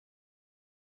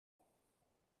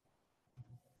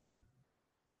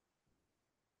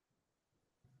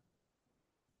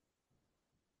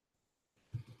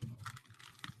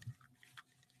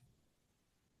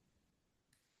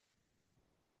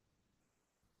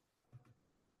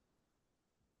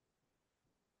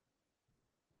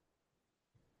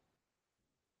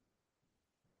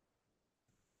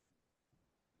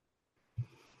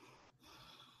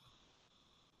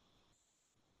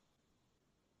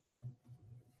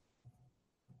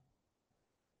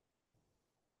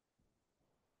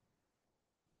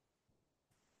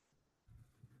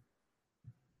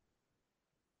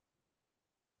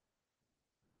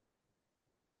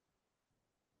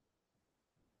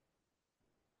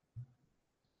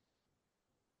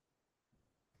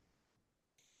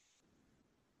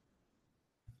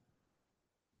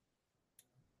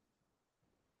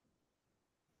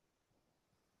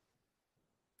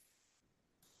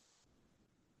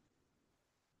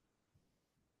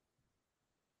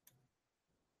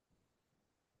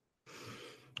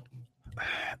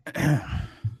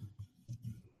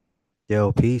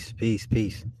Yo, peace, peace,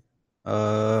 peace.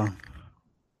 Uh,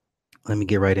 Let me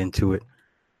get right into it.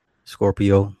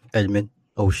 Scorpio, Edmund,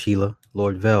 Sheila,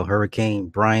 Lord Vel, Hurricane,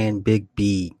 Brian, Big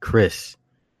B, Chris.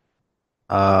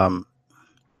 Um,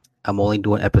 I'm only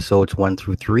doing episodes 1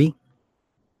 through 3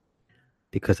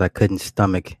 because I couldn't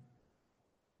stomach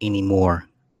any more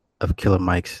of Killer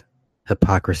Mike's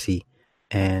hypocrisy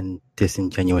and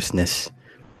disingenuousness.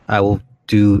 I will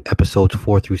do episodes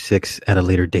 4 through 6 at a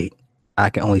later date. I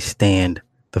can only stand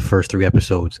the first 3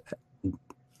 episodes.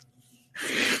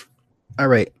 All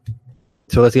right,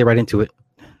 so let's get right into it.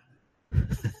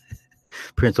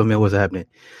 Prince O'Mill, what's happening?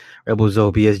 Rebel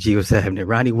Zoe, BSG, what's happening?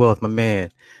 Ronnie Wealth, my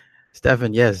man.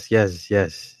 Stefan, yes.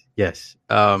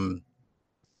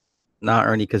 Not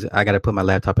Ernie, because I got to put my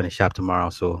laptop in the shop tomorrow.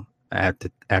 So after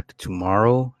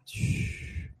tomorrow,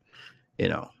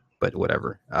 but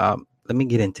whatever. Let me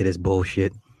get into this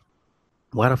bullshit.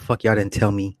 Why the fuck y'all didn't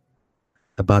tell me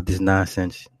about this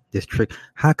nonsense, this trick?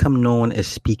 How come no one is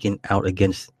speaking out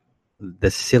against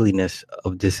the silliness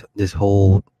of this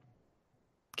whole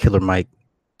Killer Mike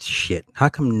shit? How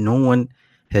come no one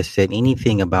has said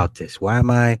anything about this? Why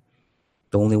am I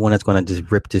the only one that's gonna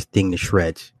just rip this thing to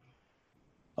shreds?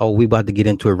 Oh, we about to get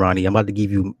into it, Ronnie. I'm about to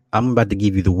give you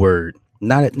the word.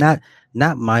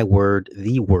 Not my word,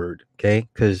 the word, okay?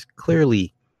 Because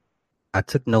clearly I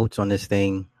took notes on this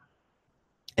thing,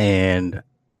 and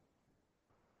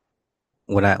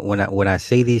when I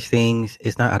say these things,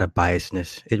 it's not out of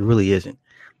biasness. It really isn't.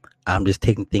 I'm just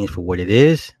taking things for what it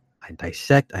is. I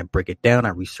dissect, I break it down, I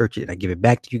research it, and I give it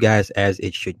back to you guys as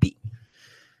it should be.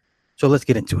 So let's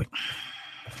get into it.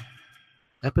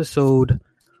 Episode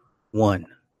 1,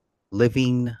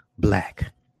 Living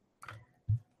Black.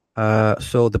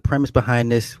 So the premise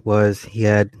behind this was he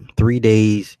had 3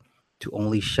 days to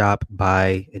only shop,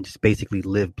 buy, and just basically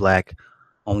live black.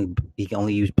 He can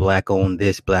only use black on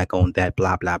this, black on that,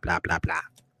 blah blah blah blah blah.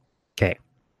 Okay.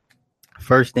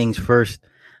 First things first.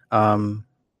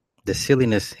 The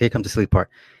silliness. Here comes the silly part.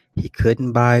 He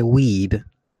couldn't buy weed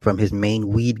from his main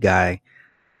weed guy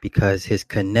because his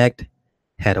connect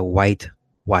had a white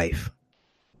wife.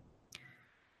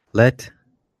 Let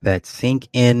that sink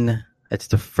in. That's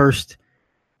the first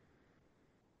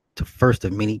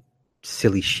of many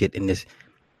silly shit in this.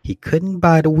 He couldn't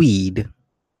buy the weed.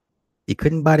 He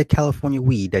couldn't buy the California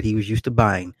weed that he was used to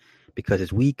buying because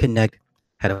his weed connect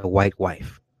had a white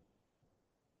wife.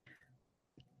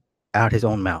 Out his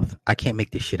own mouth. I can't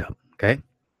make this shit up, okay?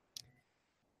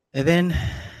 And then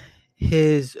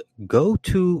his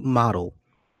go-to model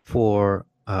for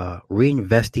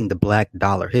reinvesting the black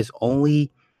dollar, his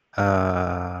only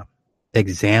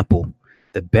example,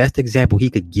 the best example he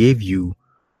could give you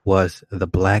was the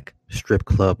black strip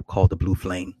club called the Blue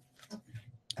Flame.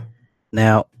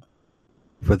 Now,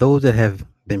 for those that have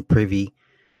been privy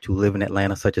to live in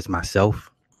Atlanta, such as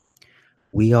myself,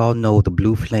 we all know the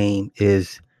Blue Flame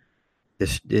is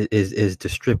the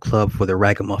strip club for the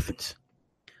ragamuffins.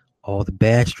 All the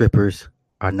bad strippers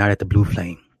are not at the Blue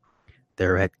Flame.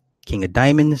 They're at King of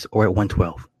Diamonds or at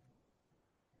 112.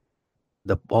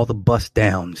 All the bust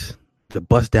down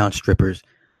strippers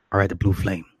are at the Blue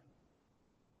Flame.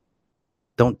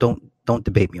 Don't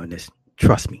debate me on this.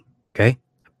 Trust me, okay?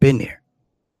 I've been there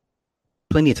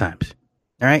plenty of times.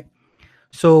 All right.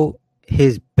 So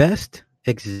his best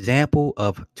example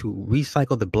of to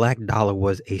recycle the black dollar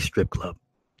was a strip club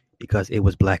because it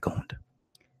was black owned.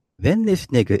 Then this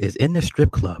nigga is in the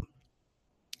strip club.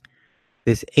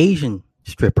 This Asian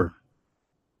stripper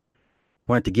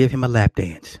wanted to give him a lap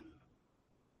dance.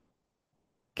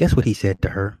 Guess what he said to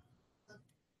her?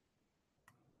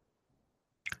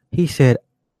 He said,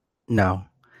 "No,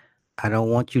 I don't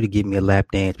want you to give me a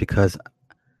lap dance because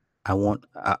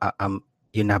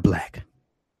you're not black."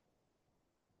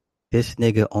 This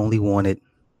nigga only wanted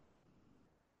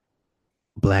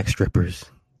black strippers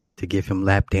to give him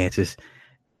lap dances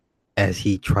as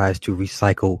he tries to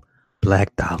recycle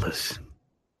black dollars.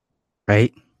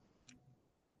 Right?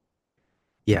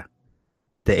 Yeah.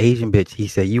 The Asian bitch, he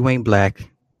said, "You ain't black.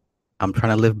 I'm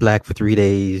trying to live black for 3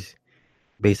 days.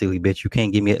 Basically, bitch, you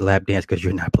can't give me a lap dance because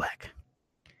you're not black."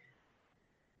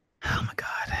 Oh my God.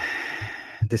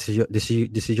 This is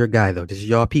your guy though. This is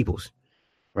your peoples,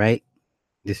 right?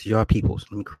 This is your peoples.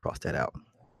 Let me cross that out.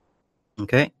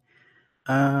 Okay.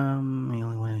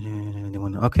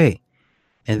 Okay.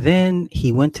 And then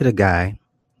he went to the guy,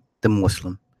 the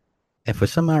Muslim, and for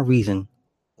some odd reason,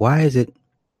 why is it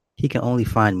he can only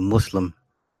find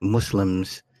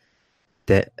Muslims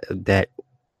that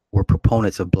were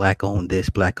proponents of black owned this,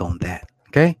 black owned that.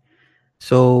 Okay.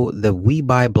 So the We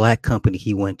Buy Black company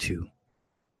he went to,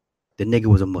 the nigga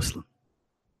was a Muslim.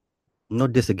 No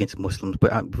diss against Muslims,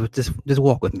 but just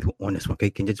walk with me on this one, okay?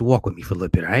 Can you just walk with me for a little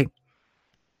bit, all right?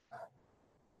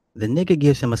 The nigga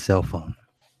gives him a cell phone.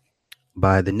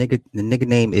 By the nigga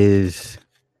name is,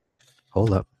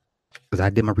 hold up, because I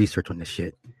did my research on this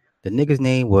shit. The nigga's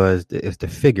name is the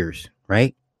Figures,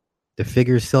 right? The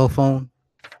Figures cell phone,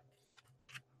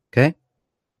 okay?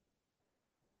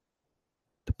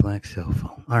 The black cell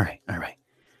phone. All right.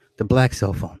 The black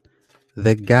cell phone.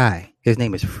 The guy, his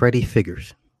name is Freddie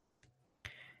Figures.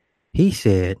 He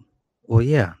said, well,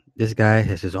 yeah, this guy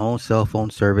has his own cell phone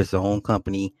service, his own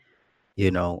company.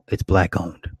 You know, it's black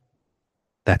owned.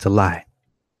 That's a lie.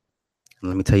 And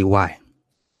let me tell you why.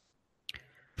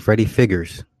 Freddie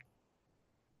Figures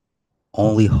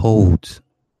only holds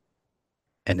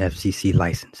an FCC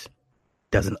license,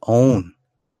 doesn't own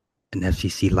an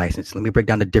FCC license. Let me break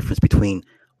down the difference between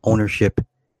ownership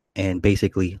and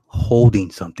basically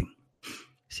holding something.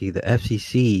 See, the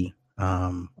FCC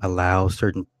allows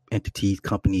certain entities,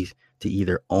 companies to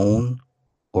either own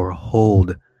or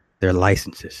hold their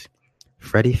licenses.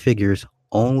 Freddie Figures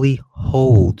only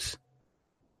holds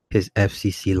his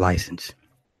FCC license.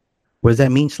 What does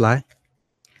that mean, Sly?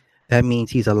 That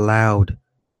means he's allowed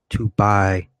to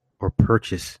buy or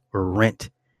purchase or rent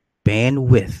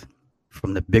bandwidth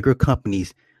from the bigger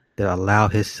companies that allow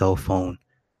his cell phone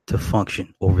to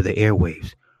function over the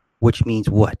airwaves, which means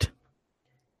what?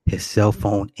 His cell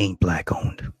phone ain't black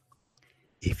owned.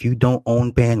 If you don't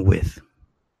own bandwidth,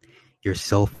 your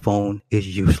cell phone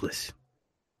is useless.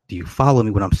 Do you follow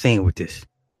me what I'm saying with this?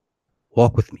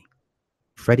 Walk with me.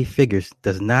 Freddie Figures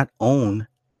does not own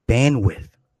bandwidth.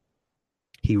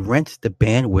 He rents the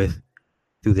bandwidth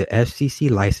through the FCC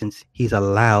license he's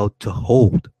allowed to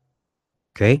hold.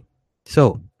 Okay?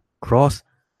 So, cross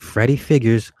Freddie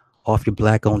Figures off your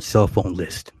black-owned cell phone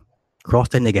list. Cross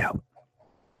that nigga out.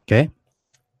 Okay?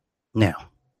 Now,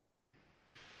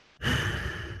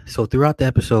 so throughout the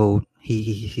episode,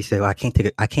 he said, well, I can't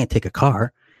take a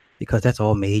car because that's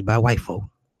all made by white folk.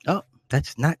 Oh,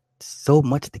 that's not so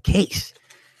much the case.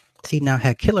 See, now,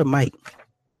 had Killer Mike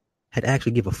had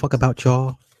actually give a fuck about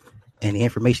y'all and the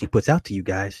information he puts out to you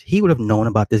guys, he would have known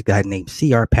about this guy named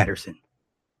C.R. Patterson.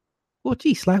 Well,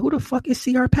 gee, Sly, who the fuck is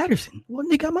C.R. Patterson? Well,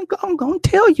 nigga, I'm going to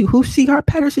tell you who C.R.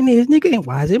 Patterson is, nigga, and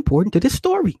why it's important to this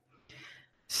story.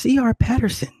 C.R.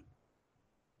 Patterson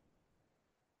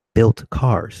built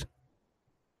cars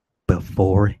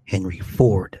before Henry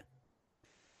Ford.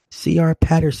 C.R.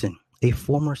 Patterson, a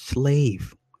former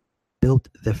slave, built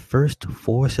the first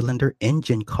four-cylinder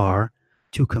engine car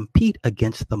to compete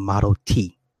against the Model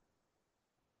T.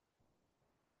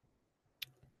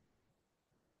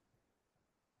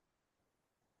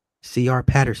 C.R.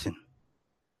 Patterson,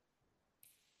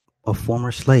 a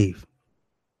former slave,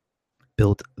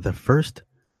 built the first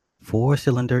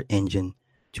four-cylinder engine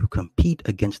to compete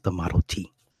against the Model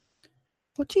T.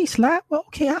 Well, gee, Sly, well,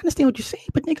 okay, I understand what you're saying,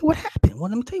 but nigga, what happened? Well,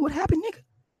 let me tell you what happened, nigga.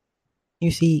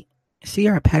 You see,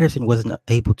 C.R. Patterson wasn't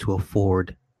able to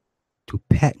afford to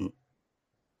patent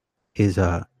his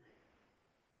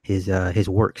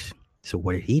works. So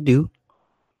what did he do?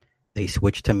 They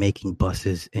switched to making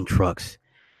buses and trucks.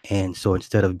 And so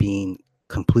instead of being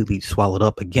completely swallowed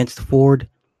up against Ford,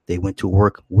 they went to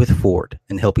work with Ford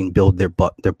and helping build their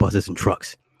buses and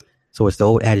trucks. So it's the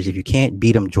old adage, if you can't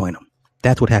beat them, join them.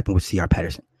 That's what happened with C.R.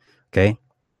 Patterson. Okay?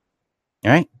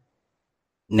 All right?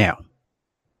 Now,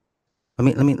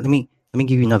 let me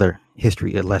give you another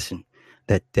history lesson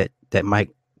that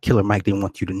Killer Mike didn't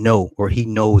want you to know, or he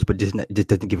knows but just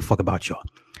doesn't give a fuck about y'all.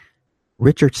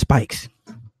 Richard Spikes.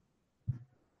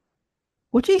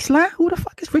 Well, gee, Sly, who the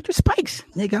fuck is Richard Spikes?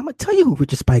 Nigga, I'm gonna tell you who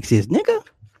Richard Spikes is, nigga.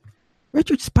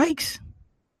 Richard Spikes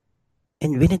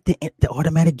invented the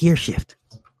automatic gear shift.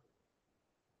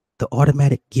 The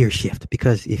automatic gear shift,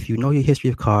 because if you know your history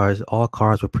of cars, all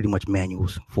cars were pretty much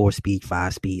manuals, 4-speed,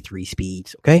 5-speed, 3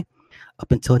 speeds, okay?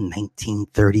 Up until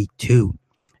 1932,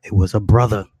 it was a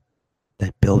brother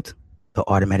that built the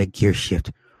automatic gear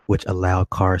shift, which allowed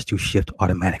cars to shift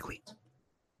automatically.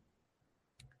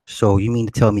 So you mean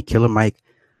to tell me Killer Mike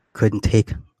couldn't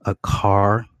take a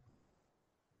car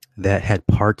that had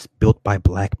parts built by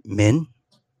black men?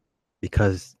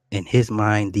 Because in his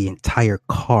mind, the entire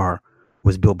car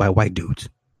was built by white dudes.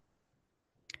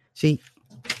 See,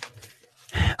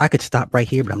 I could stop right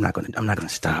here, but I'm not gonna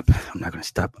stop.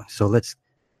 So let's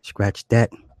scratch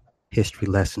that history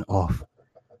lesson off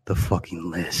the fucking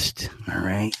list. All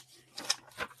right.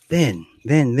 Then,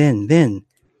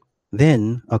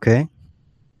 okay.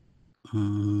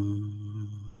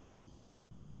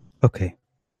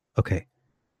 Okay.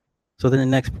 So then the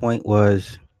next point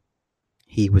was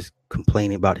he was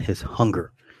complaining about his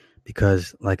hunger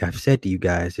Because, like I've said to you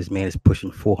guys, this man is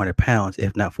pushing 400 pounds,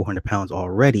 if not 400 pounds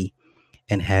already,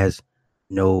 and has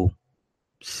no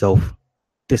self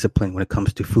discipline when it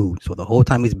comes to food. So the whole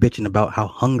time he's bitching about how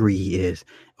hungry he is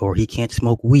or he can't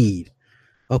smoke weed.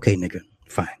 Okay, nigga,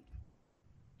 fine.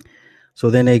 So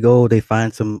then they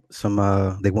find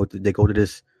they go to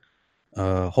this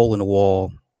hole in the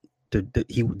wall.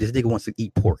 This nigga wants to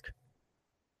eat pork.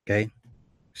 Okay,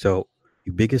 so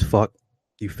you big as fuck,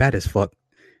 you fat as fuck,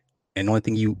 and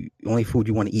the only food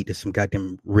you want to eat is some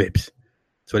goddamn ribs.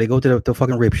 So they go to the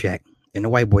fucking rib shack, and the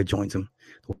white boy joins them.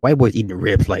 The white boy's eating the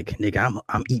ribs like, nigga,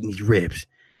 I'm eating these ribs.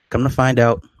 Come to find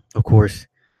out, of course,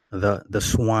 the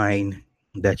swine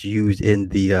that's used in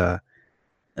the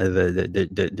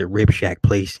rib shack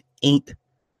place ain't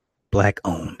black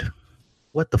owned.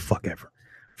 What the fuck ever.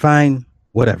 Fine,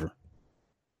 whatever.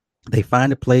 They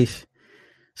find a place,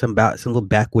 some little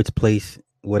backwoods place,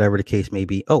 whatever the case may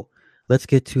be. Oh, let's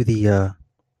get to the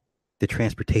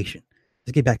transportation.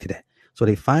 Let's get back to that. So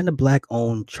they find a black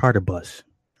owned charter bus,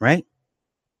 right?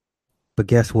 But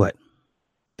guess what?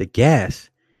 The gas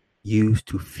used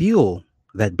to fuel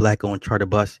that black owned charter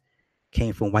bus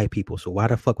came from white people. So why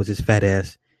the fuck was this fat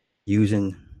ass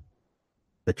using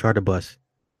the charter bus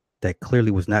that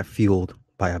clearly was not fueled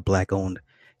by a black owned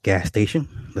gas station?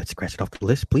 Let's scratch it off the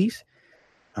list, please.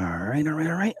 All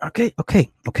right. Okay.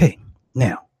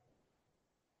 Now,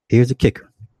 here's the kicker.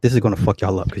 This is going to fuck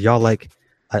y'all up because y'all like,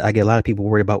 I get a lot of people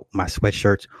worried about my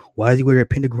sweatshirts. Why is he wearing a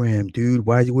pentagram, dude?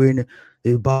 Why is he wearing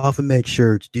the Baphomet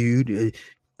shirts, dude?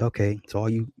 Okay, so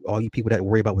all you people that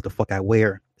worry about what the fuck I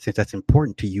wear, since that's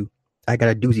important to you, I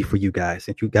got a doozy for you guys.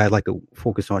 Since you guys like to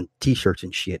focus on t-shirts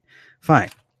and shit,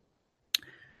 fine.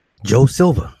 Joe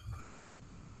Silva.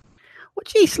 Well,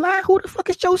 gee, Sly, who the fuck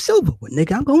is Joe Silva? Well,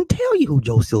 nigga, I'm gonna tell you who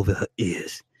Joe Silva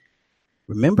is.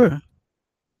 Remember,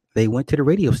 they went to the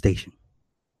radio station.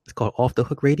 It's called Off the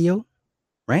Hook Radio,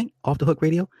 right? Off the Hook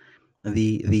Radio.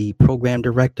 The program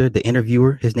director, the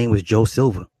interviewer, his name was Joe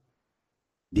Silva.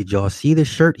 Did y'all see the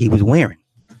shirt he was wearing?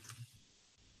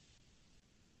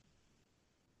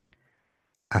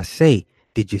 I say,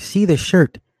 did you see the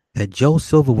shirt that Joe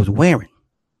Silva was wearing?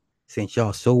 Since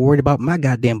y'all so worried about my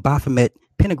goddamn Baphomet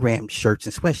pentagram shirts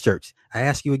and sweatshirts, I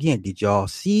ask you again, did y'all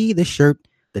see the shirt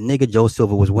the nigga Joe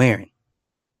Silva was wearing?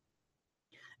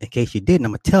 In case you didn't,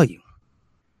 I'm going to tell you.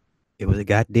 It was a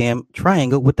goddamn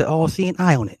triangle with the all-seeing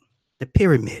eye on it. The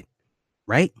pyramid,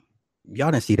 right?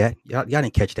 Y'all didn't see that. Y'all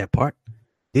didn't catch that part.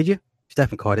 Did you?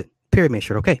 Stephen caught it. Pyramid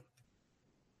shirt, okay.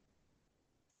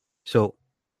 So,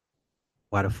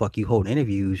 why the fuck you holding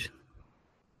interviews?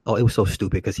 Oh, it was so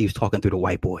stupid because he was talking through the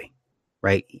white boy,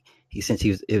 right? He's on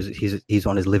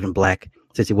his Living Black.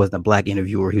 Since he wasn't a black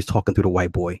interviewer, he was talking through the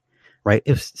white boy, right?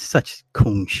 It was such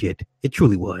coon shit. It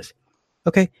truly was.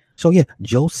 Okay, so yeah,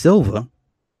 Joe Silva.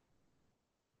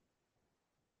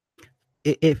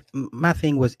 If my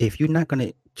thing was, if you're not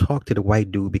gonna talk to the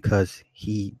white dude because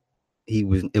it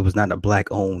was not a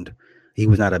black owned, he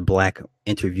was not a black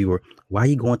interviewer, why are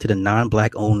you going to the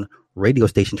non-black owned radio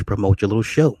station to promote your little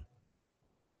show?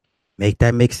 Make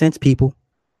that make sense, people.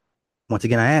 Once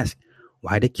again, I ask,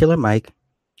 why did Killer Mike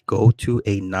go to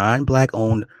a non-black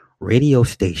owned radio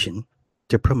station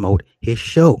to promote his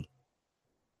show?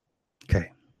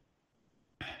 Okay.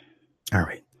 All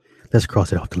right. Let's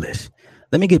cross it off the list.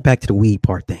 Let me get back to the weed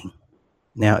part thing.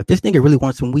 Now, if this nigga really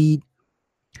wants some weed,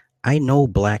 I know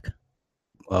black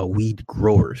weed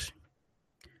growers.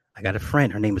 I got a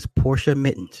friend. Her name is Portia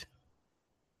Mittens.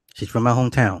 She's from my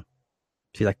hometown.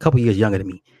 She's like a couple years younger than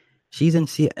me. She's in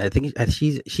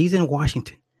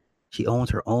Washington. She owns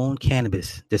her own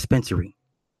cannabis dispensary.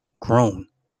 Grown.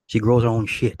 She grows her own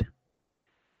shit.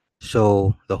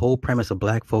 So the whole premise of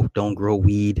black folk don't grow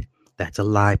weed, that's a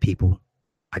lie, people.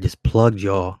 I just plugged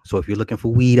y'all. So if you're looking for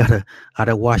weed out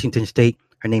of Washington State,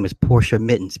 her name is Portia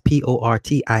Mittens.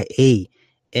 PortiaMittons.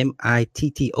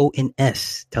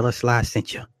 Tell her Sly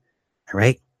sent you. All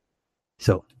right.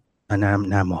 So now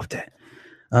I'm off that.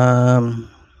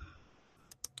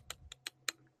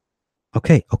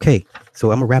 Okay.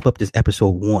 So I'm gonna wrap up this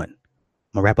episode 1. I'm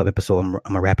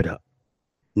gonna wrap it up.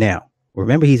 Now,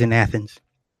 remember he's in Athens,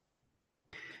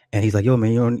 and he's like, "Yo,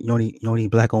 man, you don't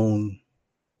need black owned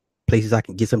places I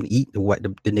can get something to eat." The one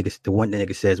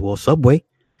nigga says, "Well, Subway."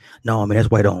 No, man,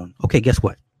 that's white owned. Okay, guess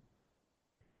what?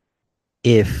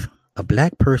 If a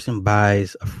black person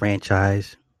buys a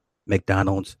franchise,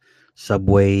 McDonald's,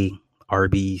 Subway,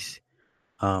 Arby's,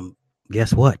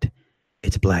 guess what?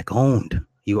 It's black owned.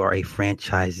 You are a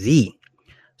franchisee.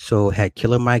 So had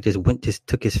Killer Mike just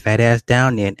took his fat ass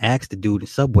down there and asked the dude in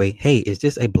Subway, "Hey, is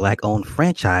this a black owned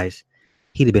franchise?"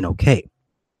 He'd have been okay.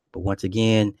 But once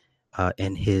again,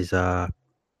 in his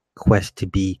quest to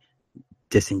be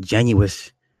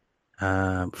disingenuous,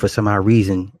 for some odd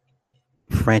reason,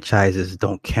 franchises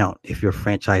don't count if you're a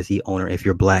franchisee owner. If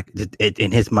you're black,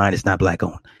 in his mind, it's not black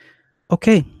owned.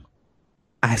 Okay,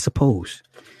 I suppose.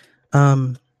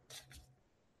 Okay,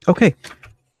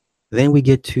 then we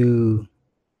get to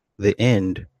the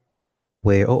end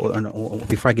where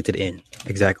before I get to the end,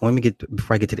 exactly.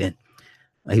 Before I get to the end,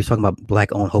 he was talking about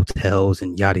black owned hotels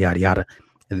and yada yada yada.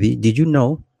 Did you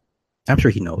know? I'm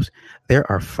sure he knows.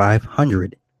 There are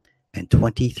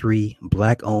 523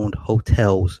 black owned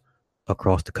hotels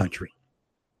across the country.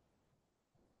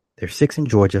 There's 6 in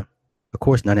Georgia, of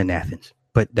course, none in Athens.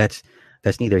 But that's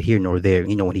neither here nor there.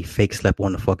 You know, when he fake slept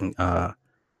on the fucking on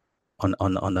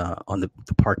the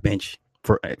park bench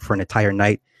for an entire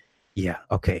night. Yeah,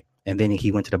 okay. And then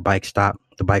he went to the bike store,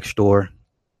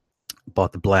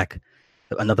 bought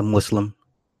another Muslim,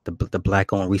 the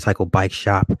black owned recycled bike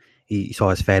shop. He saw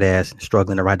his fat ass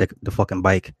struggling to ride the fucking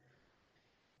bike.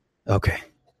 Okay.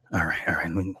 All right.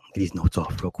 Let me get these notes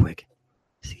off real quick.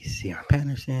 C.R.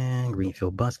 Patterson,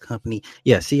 Greenfield Bus Company.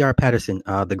 Yeah, C.R. Patterson,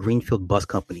 the Greenfield Bus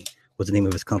Company was the name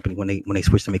of his company when they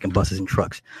switched to making buses and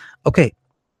trucks. Okay.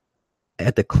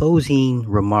 At the closing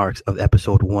remarks of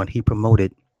episode 1, he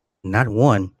promoted not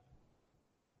 1,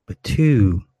 but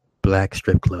 2 black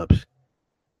strip clubs.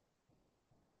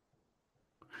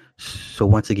 So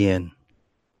once again,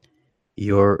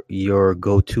 your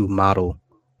go-to model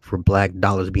for black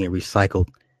dollars being recycled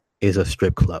is a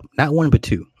strip club. Not 1, but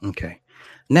 2. Okay.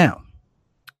 Now,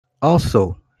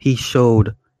 also, he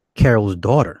showed Carol's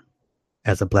daughter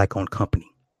as a black-owned company.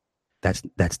 That's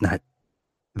not,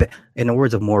 in the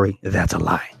words of Maury, that's a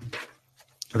lie.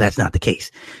 That's not the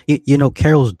case. You know,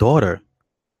 Carol's daughter,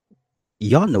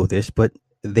 y'all know this, but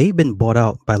they've been bought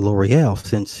out by L'Oreal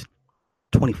since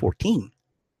 2014.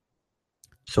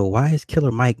 So why is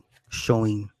Killer Mike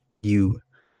showing you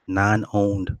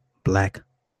non-owned black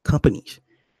companies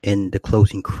in the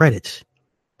closing credits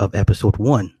of episode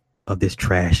 1 of this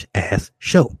trash ass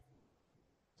show?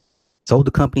 Sold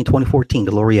the company in 2014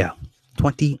 to L'Oreal.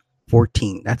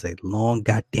 2014. That's a long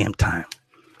goddamn time.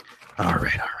 All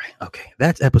right. Okay,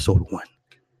 that's episode 1.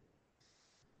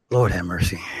 Lord have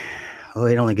mercy. Oh,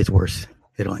 it only gets worse.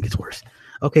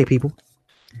 Okay, people.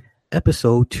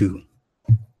 Episode 2.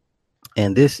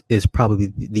 And this is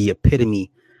probably the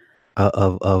epitome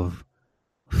of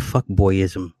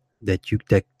fuckboyism that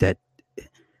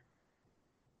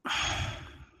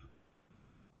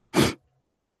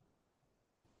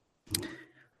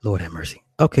Lord have mercy.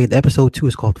 Okay, the episode 2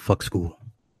 is called Fuck School.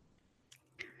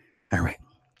 All right.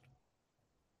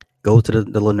 Goes to the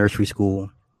little nursery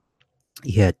school.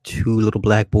 He had 2 little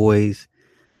black boys,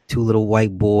 2 little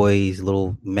white boys, a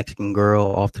little Mexican girl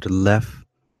off to the left,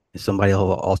 and somebody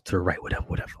off to the right,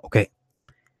 whatever. Okay.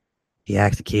 He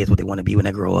asked the kids what they want to be when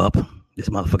they grow up. This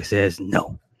motherfucker says,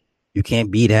 no, you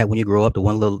can't be that when you grow up. The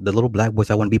little black boy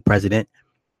says, I want to be president.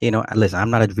 You know, listen,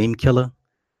 I'm not a dream killer,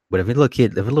 but if a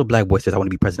little black boy says, I want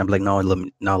to be president, I'm like, no,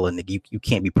 little nigga, you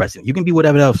can't be president. You can be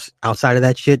whatever else outside of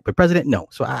that shit, but president, no.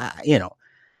 So I ain't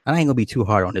gonna be too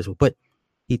hard on this one. But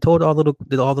he told all the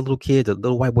little kids, the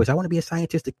little white boys, I want to be a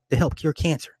scientist to help cure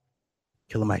cancer.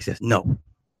 Killer Mike says, no,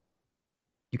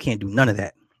 you can't do none of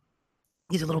that.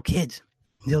 These are little kids.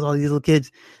 All these little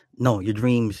kids. No, your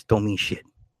dreams don't mean shit.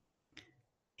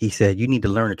 He said, you need to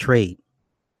learn a trade,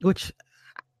 which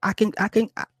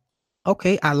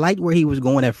okay. I liked where he was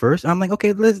going at first. I'm like,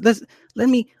 okay, take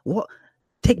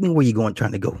me where you're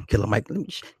trying to go, Killer Mike.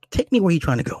 Take me where you're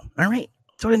trying to go. All right.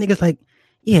 So the nigga's like,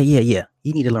 yeah.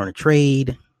 You need to learn a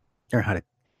trade, learn how to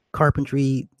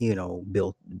carpentry,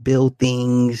 build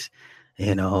things,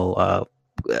 toiletries,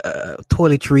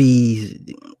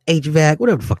 HVAC,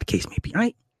 whatever the fuck the case may be,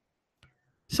 right?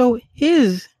 So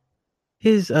the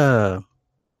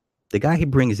guy he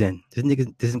brings in,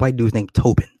 this white dude's named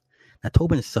Tobin. Now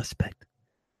Tobin is suspect.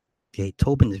 Okay,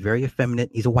 Tobin is very effeminate.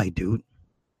 He's a white dude.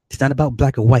 It's not about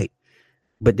black or white,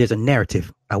 but there's a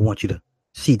narrative I want you to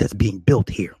see that's being built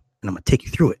here, and I'm gonna take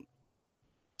you through it.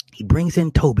 He brings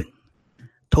in Tobin.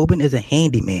 Tobin is a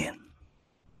handyman.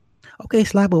 Okay,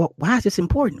 Sly, but why is this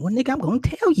important? Well, nigga, I'm gonna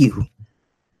tell you.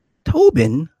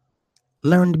 Tobin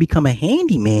learned to become a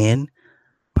handyman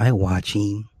by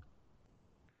watching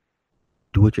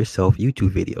do-it-yourself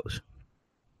YouTube videos.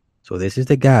 So this is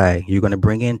the guy you're going to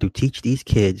bring in to teach these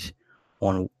kids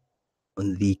on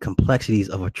the complexities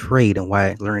of a trade and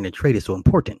why learning a trade is so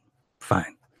important.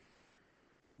 Fine.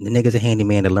 The nigga's a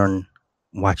handyman to learn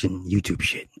watching YouTube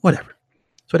shit. Whatever.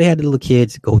 So they had the little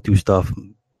kids go through stuff,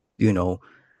 sheetrock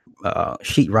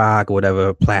or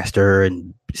whatever, plaster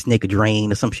and snake a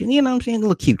drain or some shit. You know what I'm saying? A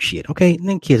little cute shit. Okay. And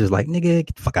then kids was like, nigga,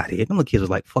 get the fuck out of here. And the little kids was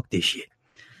like, fuck this shit.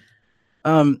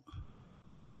 But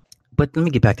let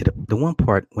me get back to the one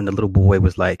part when the little boy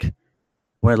was like,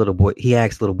 when a little boy, he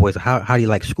asked little boys, how do you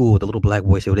like school? The little black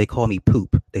boy said, well, they call me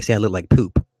poop. They say I look like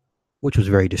poop, which was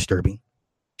very disturbing.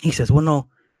 He says, well, no,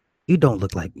 you don't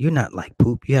look like, you're not like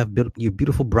poop. You have your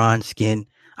beautiful bronze skin.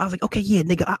 I was like, okay, yeah,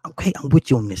 nigga, okay, I'm with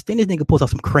you on this. Then this nigga pulls out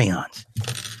some crayons.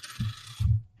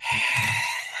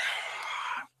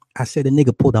 I said the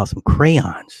nigga pulled out some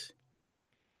crayons.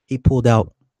 He pulled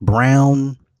out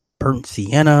brown, burnt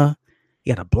sienna. He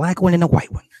had a black one and a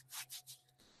white one.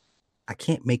 I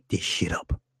can't make this shit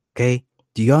up. Okay?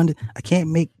 Do you understand? I can't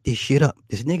make this shit up.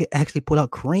 This nigga actually pulled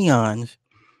out crayons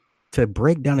to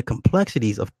break down the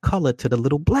complexities of color to the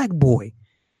little black boy.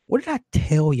 What did I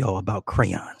tell y'all about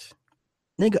crayons?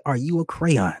 Nigga, are you a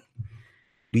crayon?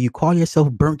 Do you call yourself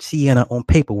burnt sienna on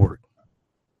paperwork?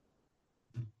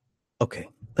 Okay,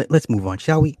 let's move on,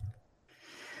 shall we?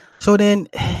 So then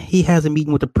he has a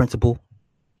meeting with the principal,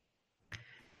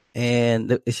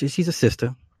 and she's a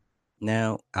sister.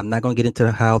 Now, I'm not going to get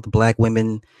into how the black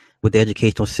women with the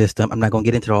educational system, I'm not going to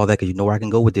get into all that because you know where I can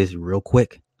go with this real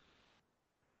quick.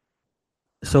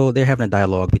 So they're having a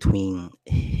dialogue between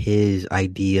his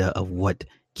idea of what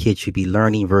kids should be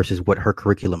learning versus what her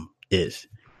curriculum is.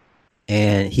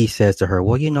 And he says to her,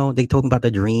 well, you know, they told me about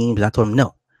their dreams. I told him,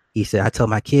 no. He said, I tell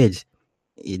my kids,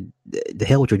 the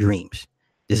hell with your dreams.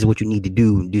 This is what you need to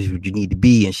do. This is what you need to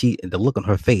be. And the look on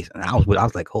her face, and I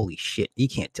was like, holy shit, you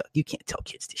can't tell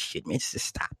kids this shit, man. Just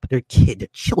stop. They're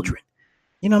children.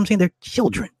 You know what I'm saying? They're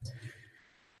children.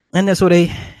 And that's what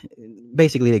they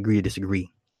basically agree to disagree.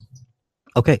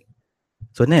 Okay.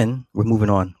 So then we're moving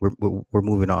on. We're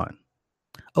moving on.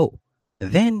 Oh,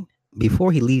 then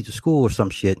before he leaves the school or some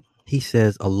shit, he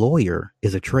says a lawyer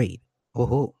is a trade.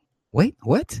 Oh, wait,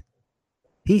 what?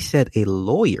 He said a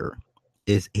lawyer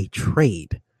is a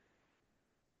trade.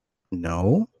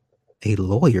 No, a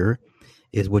lawyer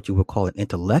is what you would call an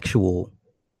intellectual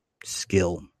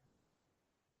skill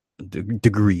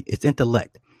degree. It's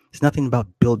intellect. It's nothing about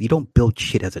build. You don't build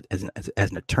shit as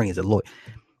an attorney, as a lawyer.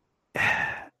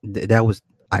 That was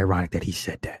ironic that he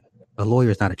said that. A lawyer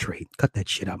is not a trade. Cut that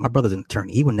shit out. My brother's an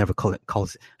attorney. He would never call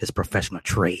his profession a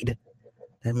trade.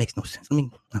 That makes no sense. I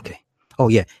mean, okay. Oh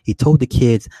yeah, he told the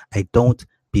kids, "I don't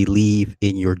believe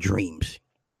in your dreams."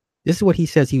 This is what he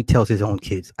says. He tells his own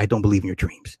kids, "I don't believe in your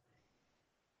dreams."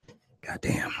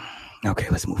 Goddamn. Okay,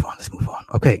 let's move on.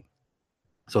 Okay,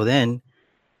 so then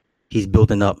he's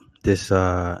building up this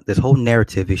whole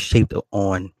narrative is shaped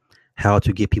on how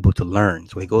to get people to learn.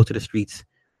 So he goes to the streets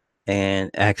and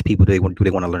asks people, do they want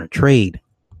to learn a trade?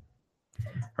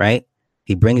 Right?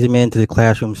 He brings them into the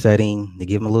classroom setting. They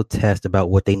give them a little test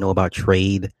about what they know about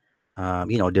trade.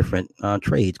 Different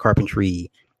trades,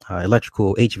 carpentry,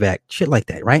 electrical, HVAC, shit like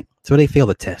that, right? So they fail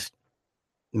the test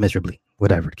miserably,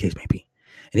 whatever the case may be.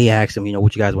 And he asks them,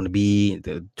 what you guys want to be?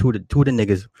 Two of the niggas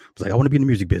was like, I want to be in the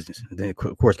music business. And then,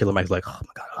 of course, Killer Mike's like, oh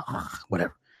my God,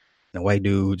 whatever. And the white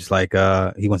dude just like,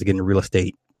 he wants to get into real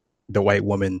estate. The white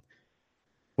woman,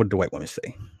 what did the white woman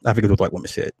say? I forget what the white woman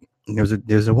said. And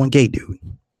there's a one gay dude.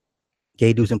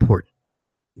 Gay dude's important.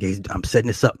 I'm setting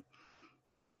this up.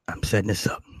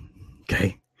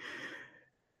 Okay.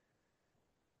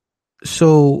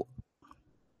 So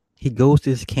he goes to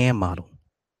his cam model.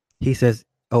 He says,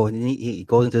 oh, and he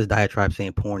goes into his diatribe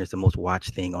saying porn is the most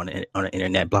watched thing on the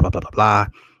internet, blah, blah, blah, blah, blah.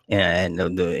 And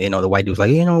the white dude's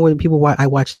like, when people watch, I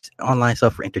watch online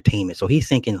stuff for entertainment. So he's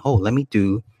thinking, oh, let me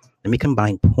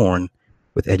combine porn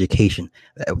with education.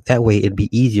 That way it'd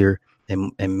be easier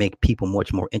and make people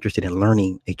much more interested in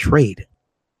learning a trade.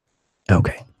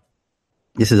 Okay.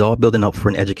 This is all building up for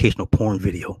an educational porn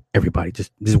video. Everybody,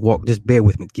 just bear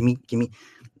with me. Give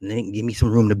me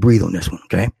some room to breathe on this one,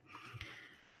 okay?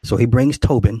 So he brings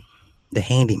Tobin, the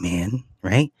handyman,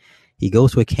 right? He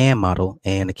goes to a cam model,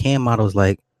 and the cam model is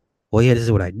like, well, yeah, this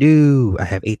is what I do. I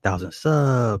have 8,000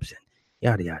 subs, and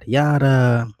yada, yada,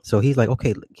 yada. So he's like,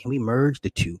 okay, can we merge the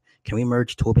two? Can we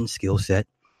merge Tobin's skill set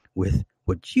with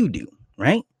what you do,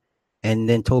 right? And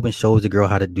then Tobin shows the girl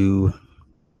how to do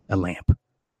a lamp,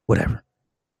 whatever,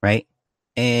 right?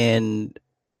 And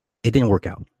it didn't work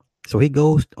out. So he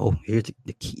goes, oh, here's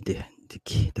the key,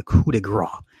 the coup de grace.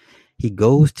 He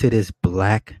goes to this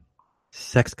black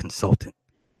sex consultant.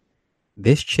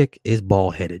 This chick is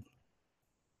bald-headed,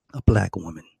 a black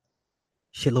woman,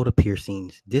 shitload of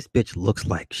piercings. This bitch looks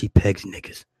like she pegs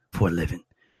niggas for a living.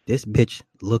 This bitch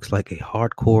looks like a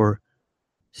hardcore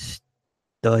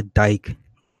stud dyke,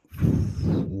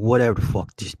 whatever the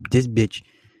fuck. This bitch,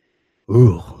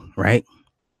 right?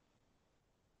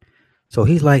 So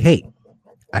he's like, hey,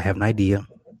 I have an idea.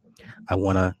 I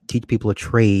want to teach people a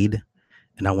trade,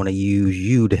 and I want to use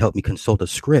you to help me consult a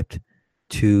script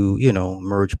to,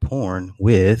 merge porn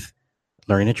with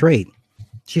learning a trade.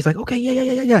 She's like, okay,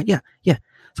 yeah.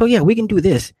 So yeah, we can do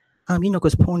this.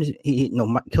 Because porn is,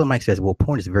 Killer Mike says, well,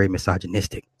 porn is very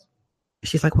misogynistic.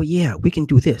 She's like, well, yeah, we can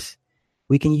do this.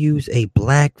 We can use a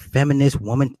black feminist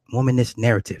womanist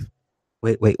narrative.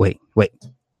 Wait.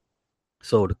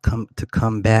 So to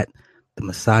combat the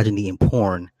misogyny in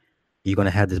porn, you're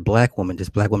gonna have this black woman. This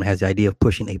black woman has the idea of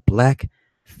pushing a black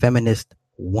feminist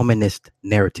womanist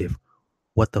narrative.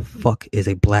 What the fuck is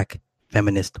a black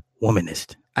feminist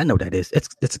womanist? I know that is.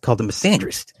 It's called a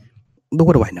misandrist. But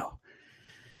what do I know?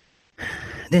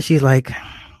 Then she's like,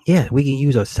 yeah, we can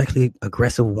use a sexually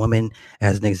aggressive woman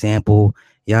as an example,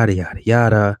 yada, yada,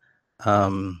 yada.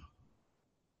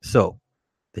 So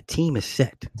the team is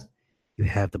set. You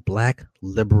have the black,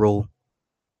 liberal,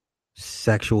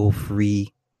 sexual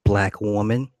free black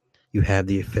woman. You have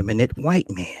the effeminate white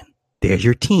man. There's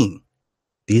your team.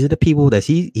 These are the people that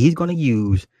he's going to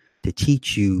use to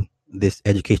teach you this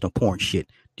educational porn shit.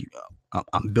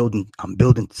 I'm building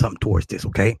something towards this,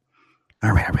 okay?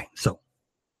 All right. So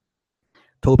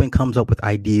Tobin comes up with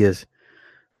ideas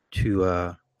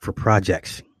for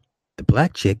projects. The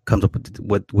black chick comes up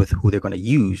with who they're going to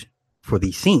use for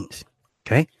these scenes,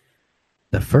 okay?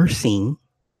 The first scene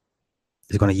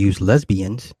is going to use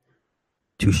lesbians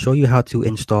to show you how to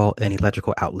install an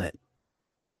electrical outlet.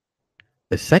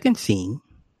 The second scene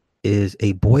is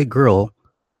a boy-girl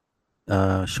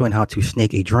showing how to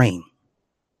snake a drain.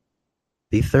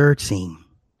 The third scene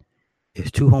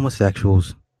is two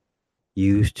homosexuals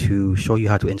used to show you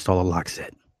how to install a lock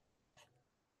set.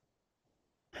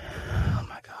 Oh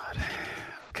my God.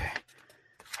 Okay.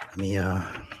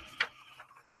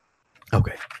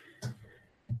 Okay.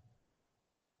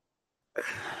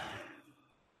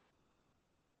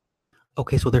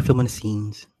 Okay, so they're filming the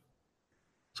scenes.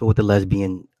 So with the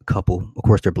lesbian couple, of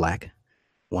course they're black.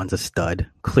 One's a stud,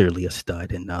 clearly a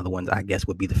stud, and the other ones, I guess,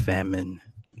 would be the femme, and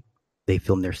they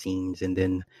film their scenes. And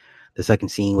then the second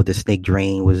scene with the snake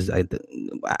drain was,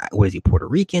 what is he, Puerto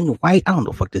Rican, white? I don't know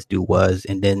what the fuck this dude was.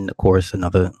 And then, of course,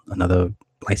 another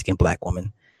light-skinned black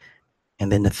woman.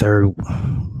 And then the third,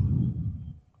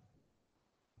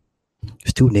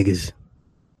 it's two niggas.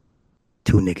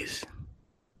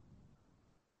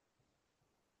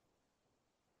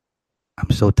 I'm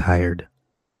so tired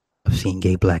of seeing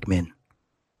gay black men.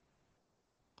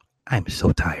 I'm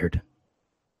so tired.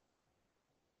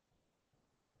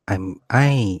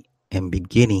 I am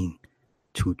beginning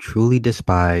to truly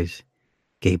despise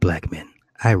gay black men.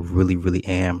 I really, really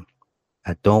am.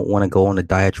 I don't want to go on a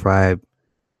diatribe.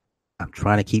 I'm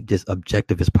trying to keep this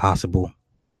objective as possible,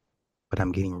 but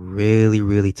I'm getting really,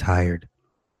 really tired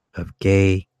of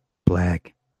gay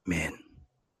black men.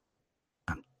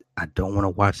 I don't want to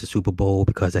watch the Super Bowl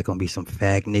because there's going to be some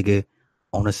fag nigga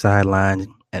on the sideline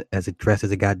as dressed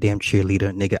as a goddamn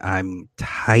cheerleader. Nigga, I'm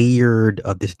tired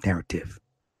of this narrative.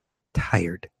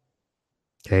 Tired.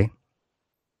 Okay.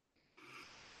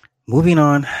 Moving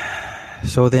on.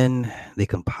 So then they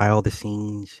compile the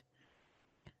scenes.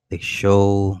 They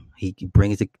show, he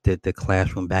brings the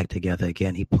classroom back together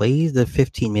again. He plays the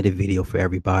 15-minute video for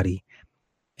everybody.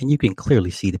 And you can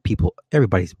clearly see the people,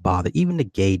 everybody's bothered. Even the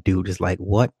gay dude is like,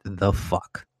 what the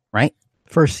fuck? Right?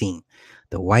 First scene.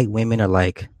 The white women are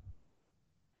like,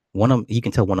 one of them, you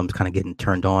can tell one of them's kind of getting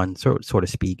turned on, so to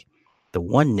speak. The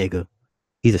one nigga,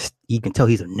 you can tell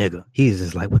he's a nigga. He's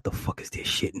just like, what the fuck is this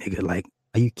shit, nigga? Like,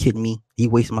 are you kidding me? Are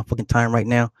you wasting my fucking time right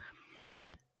now?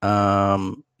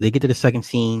 They get to the second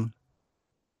scene.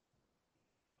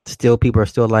 Still, people are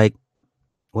still like,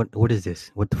 what is this?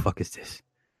 What the fuck is this?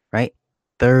 Right?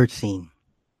 Third scene,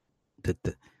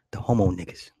 the homo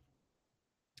niggas.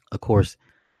 Of course,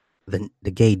 the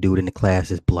gay dude in the class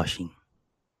is blushing.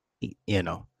 He doesn't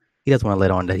want to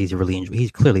let on that he's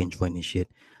clearly enjoying this shit.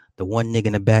 The one nigga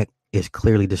in the back is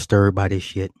clearly disturbed by this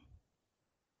shit.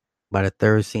 By the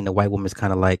third scene, the white woman's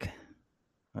kind of like,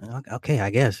 okay,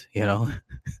 I guess,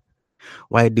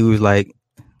 White dude's like,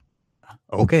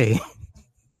 okay.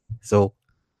 So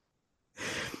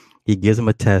he gives him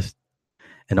a test,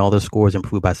 and all the scores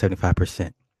improved by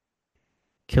 75%.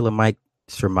 Killer Mike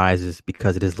surmises,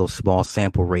 because of this little small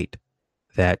sample rate,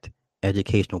 that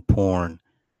educational porn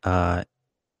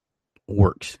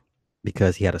works,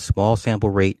 because he had a small sample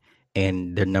rate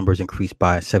and their numbers increased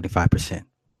by 75%.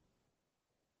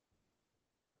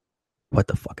 What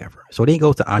the fuck ever. So then he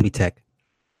goes to Omnitech.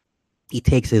 He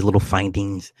takes his little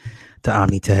findings to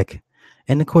Omnitech.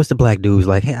 And of course, the black dude's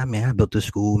like, hey, I built this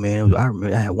school, man. I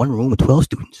had one room with 12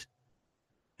 students.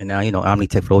 And now,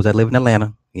 Omnitech, for those that live in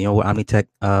Atlanta, where Omnitech,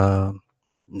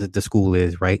 the school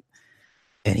is, right?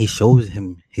 And he shows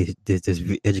him this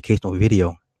educational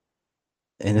video.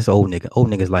 And this old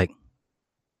nigga's like,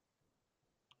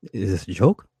 is this a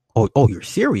joke? Oh, you're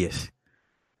serious?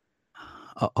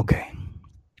 Okay.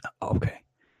 Okay.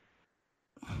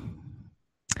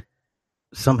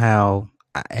 Somehow,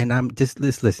 and I'm just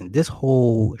listen. This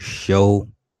whole show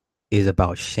is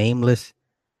about shameless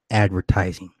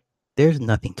advertising. There's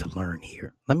nothing to learn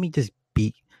here. Let me just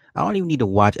be. I don't even need to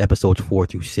watch episodes 4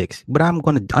 through 6, but I'm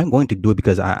going to do it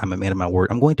because I'm a man of my word.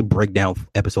 I'm going to break down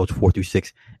episodes 4 through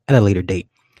 6 at a later date.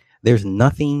 There's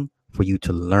nothing for you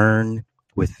to learn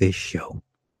with this show.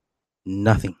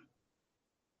 Nothing.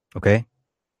 Okay,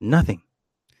 nothing.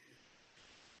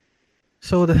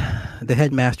 So the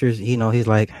headmasters, he's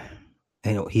like,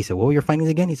 he said, "What were your findings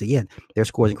again?" He said, "Yeah, their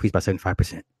scores increased by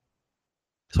 75%."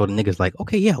 So the nigga's like,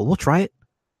 "Okay, yeah, we'll try it."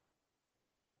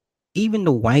 Even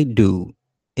the white dude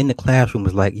in the classroom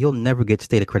was like, "You'll never get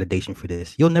state accreditation for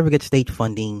this. You'll never get state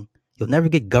funding. You'll never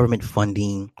get government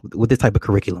funding with this type of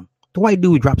curriculum." The white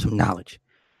dude dropped some knowledge.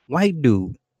 White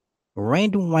dude,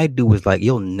 random white dude was like,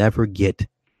 "You'll never get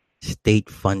state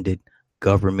funded,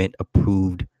 government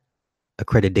approved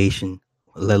accreditation,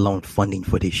 let alone funding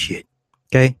for this shit."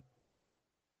 Okay?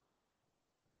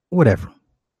 Whatever.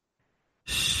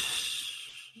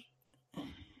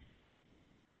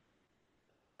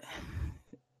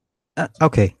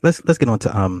 Okay, let's get on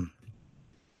to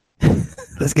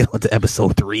let's get on to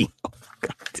episode 3. Oh,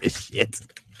 God, this shit.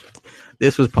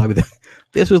 This was like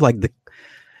the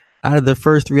out of the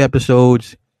first 3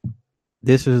 episodes,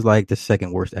 this was like the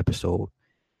second worst episode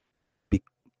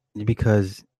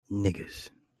because niggas.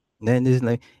 Then this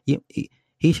like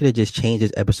he should have just changed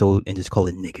this episode and just call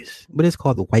it niggas, but it's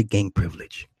called the white gang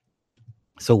privilege.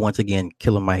 So once again,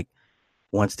 Killer Mike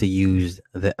wants to use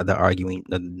the arguing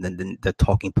the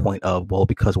talking point of, well,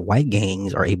 because white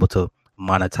gangs are able to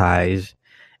monetize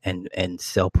and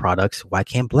sell products, why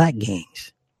can't black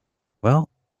gangs? Well,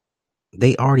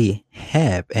 they already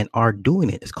have and are doing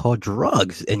it. It's called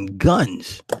drugs and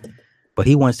guns. But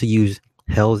he wants to use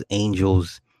Hell's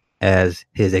Angels as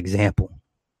his example.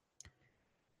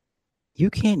 You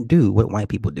can't do what white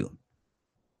people do.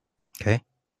 Okay?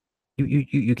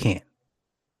 You can't.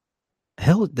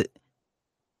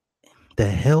 The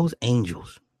Hell's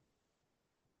Angels.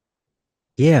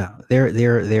 Yeah,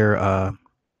 they're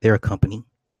a company.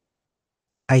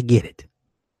 I get it.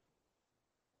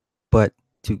 But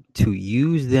to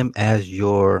use them as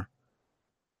your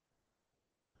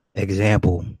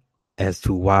example as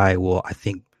to why, well, I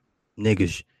think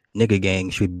nigga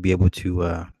gangs should be able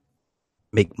to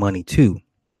make money too.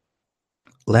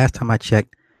 Last time I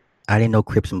checked, I didn't know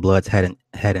Crips and Bloods had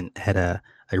a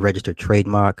registered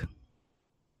trademark.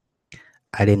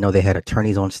 I didn't know they had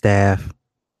attorneys on staff.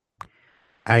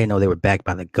 I didn't know they were backed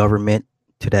by the government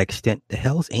to that extent. The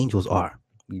Hells Angels are.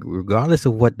 Regardless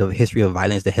of what the history of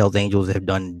violence the Hells Angels have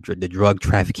done, the drug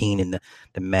trafficking and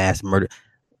the mass murder,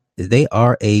 they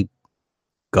are a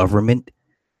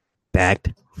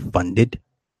government-backed, funded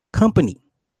company.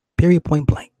 Period, point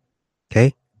blank.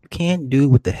 Okay? You can't do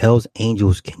what the Hells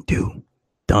Angels can do,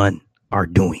 done, are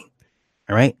doing.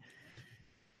 All right?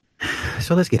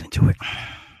 So let's get into it.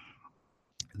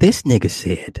 This nigga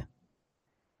said,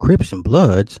 Crips and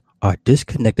Bloods are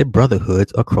disconnected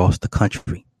brotherhoods across the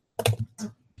country.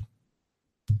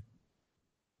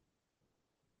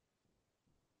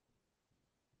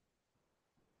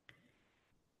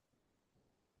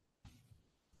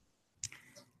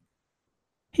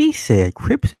 He said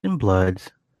Crips and Bloods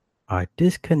are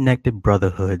disconnected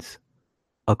brotherhoods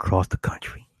across the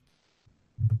country.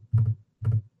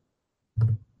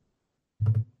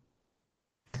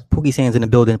 Pookie Sand's in the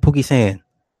building. Pookie Sand.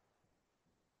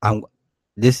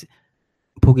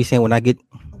 Pookie Sand, when I get,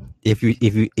 if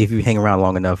you hang around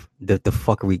long enough, the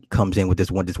fuckery comes in with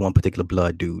this one particular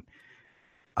blood dude.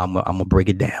 I'm gonna break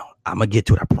it down. I'm gonna get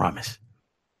to it, I promise.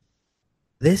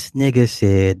 This nigga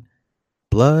said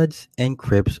Bloods and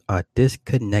Crips are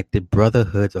disconnected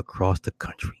brotherhoods across the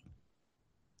country.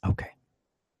 Okay.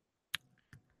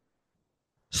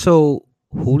 So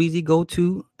who does he go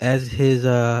to as his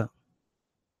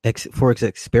for his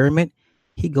experiment?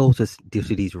 He goes to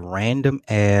these random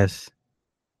ass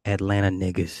Atlanta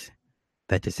niggas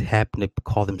that just happen to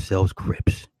call themselves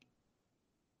Crips.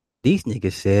 These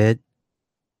niggas said,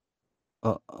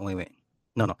 wait.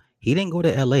 No. He didn't go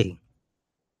to LA.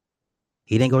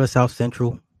 He didn't go to South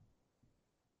Central.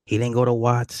 He didn't go to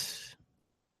Watts.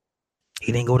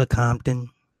 He didn't go to Compton.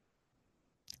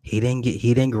 He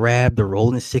didn't grab the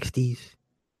Rolling 60s.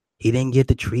 He didn't get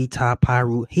the Treetop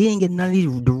Pyro. He didn't get none of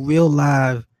these, the real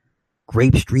live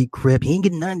Grape Street Crip. He didn't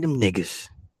get none of them niggas.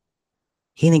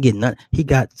 He didn't get none. He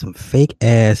got some fake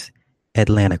ass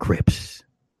Atlanta Crips.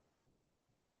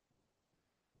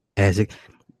 as it,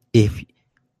 if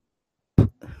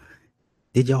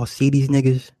did y'all see these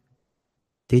niggas?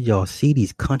 Did y'all see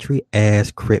these country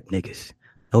ass Crip niggas?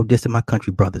 No diss to my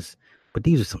country brothers, but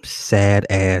these are some sad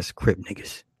ass Crip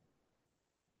niggas.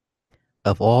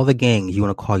 Of all the gangs you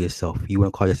want to call yourself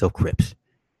Crips.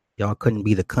 Y'all couldn't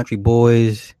be the country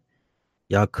boys.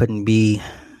 Y'all couldn't be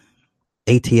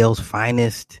ATL's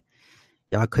finest.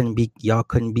 Y'all couldn't be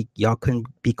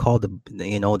called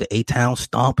the A-Town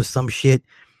Stomp or some shit.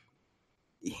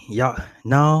 Y'all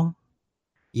no.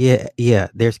 Yeah.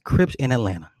 There's Crips in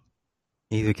Atlanta.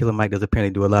 Either Killer Mike does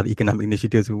apparently do a lot of economic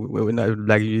initiatives. We're not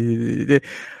like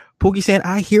Pookie saying,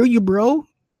 I hear you, bro.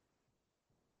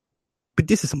 But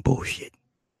this is some bullshit.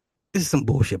 This is some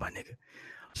bullshit, my nigga.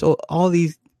 So all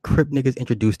these Crip niggas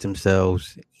introduce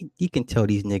themselves. You can tell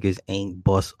these niggas ain't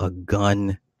bust a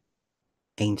gun,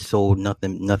 ain't sold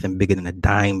nothing bigger than a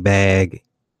dime bag.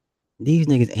 These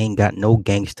niggas ain't got no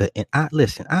gangster. And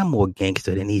I'm more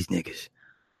gangster than these niggas.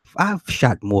 I've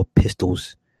shot more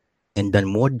pistols and done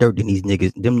more dirt than these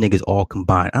niggas. Them niggas all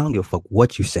combined. I don't give a fuck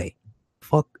what you say.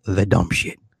 Fuck the dumb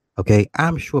shit. Okay?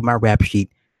 I'm sure my rap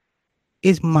sheet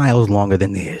is miles longer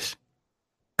than theirs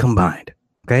combined.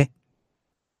 Okay?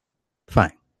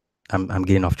 Fine. I'm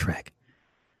getting off track.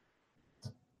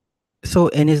 So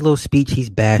in his little speech, he's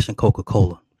bashing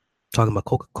Coca-Cola. Talking about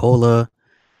Coca-Cola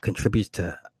contributes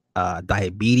to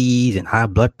diabetes and high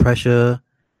blood pressure,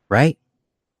 right?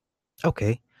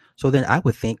 Okay. So then I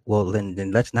would think, well,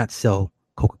 then let's not sell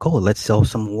Coca-Cola. Let's sell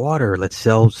some water. Let's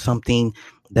sell something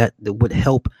that would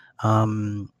help,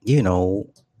 promote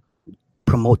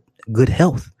good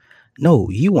health. No,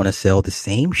 you want to sell the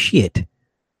same shit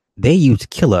they used to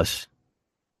kill us.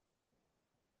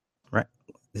 Right?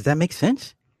 Does that make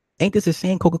sense? Ain't this the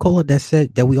same Coca-Cola that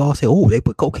said that we all say, oh, they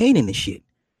put cocaine in this shit?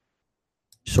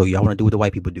 So y'all want to do what the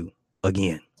white people do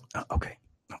again? Okay.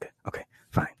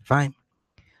 Fine.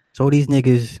 So these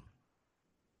niggas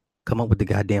come up with the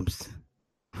goddamn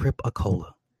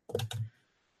Crip-a-Cola.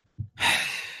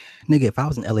 Nigga, if I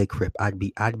was an LA Crip, I'd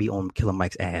be on Killer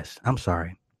Mike's ass. I'm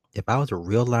sorry. If I was a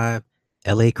real live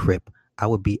LA Crip, I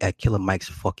would be at Killer Mike's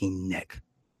fucking neck.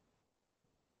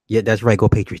 Yeah, that's right. Go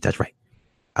Patriots. That's right.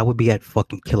 I would be at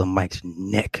fucking Killer Mike's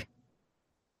neck.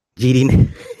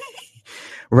 GD.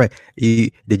 Right.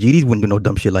 The GDs wouldn't do no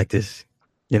dumb shit like this.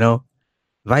 You know?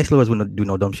 Vice Lords wouldn't do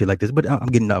no dumb shit like this, but I'm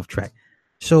getting off track.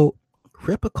 So,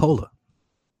 Crip-a-Cola.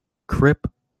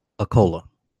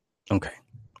 Okay.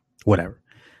 Whatever.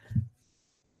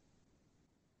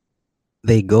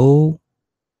 They go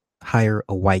hire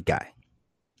a white guy.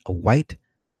 A white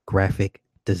graphic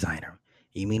designer.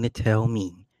 You mean to tell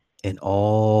me in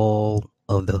all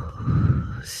of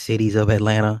the cities of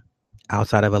Atlanta,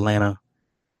 outside of Atlanta,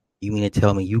 you mean to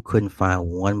tell me you couldn't find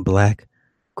one black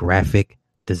graphic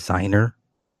designer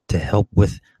to help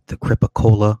with the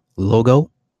Crip-a-Cola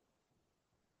logo?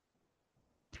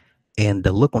 And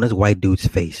the look on this white dude's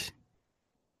face,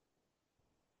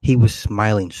 he was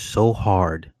smiling so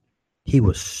hard. He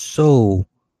was so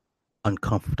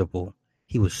uncomfortable.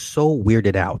 He was so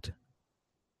weirded out.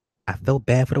 I felt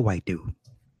bad for the white dude.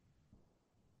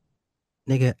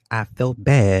 Nigga, I felt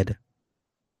bad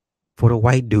for the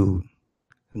white dude.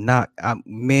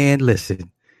 Man,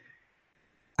 listen.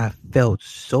 I felt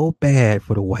so bad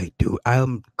for the white dude.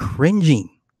 I'm cringing.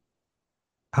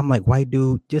 I'm like, white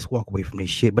dude, just walk away from this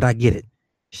shit. But I get it.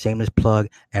 Shameless plug,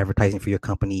 advertising for your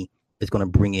company is going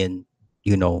to bring in,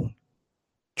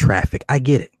 traffic. I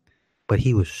get it. But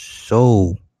he was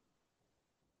so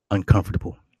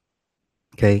uncomfortable.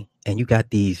 Okay? And you got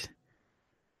these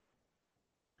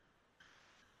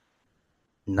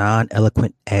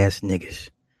non-eloquent ass niggas.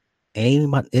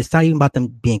 It's not even about them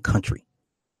being country.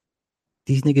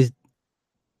 These niggas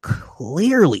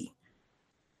clearly.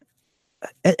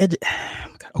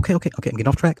 Okay. I'm getting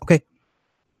off track. Okay.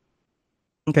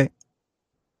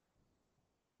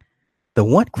 The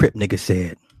one Crip nigga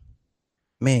said,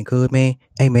 man,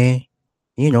 hey man,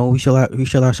 we sell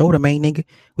our soda, man, nigga.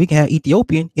 We can have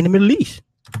Ethiopian in the Middle East.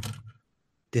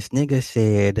 This nigga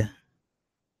said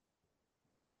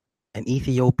an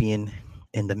Ethiopian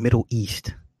in the Middle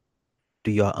East.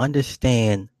 Do y'all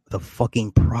understand the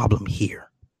fucking problem here?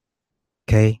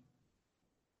 Okay?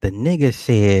 The nigga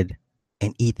said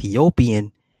an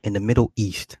Ethiopian in the Middle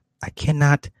East. I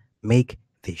cannot make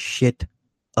this shit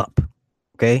up.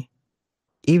 Okay?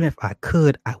 Even if I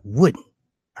could, I wouldn't.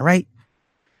 All right?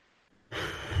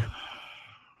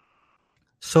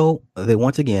 So they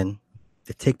once again,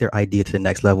 to take their idea to the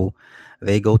next level,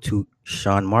 they go to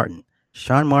Sean Martin.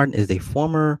 Sean Martin is a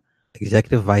former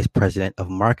executive vice president of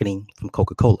marketing from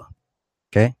Coca-Cola.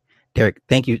 Okay? Derek,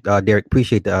 thank you. Derek,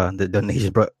 appreciate the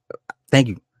donations, bro. Thank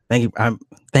you. Thank you.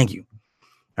 Thank you.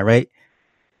 All right.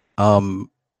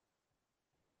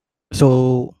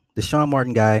 So the Sean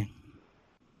Martin guy,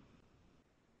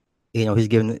 he's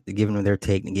giving them their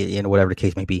take, whatever the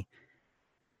case may be.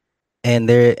 And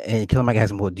Killer Mike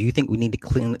asked him, "Well, do you think we need to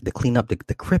clean up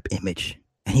the Crip image?"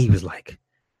 And he was like,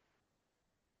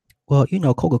 "Well,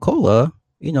 Coca-Cola,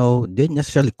 didn't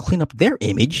necessarily clean up their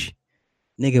image,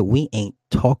 nigga. We ain't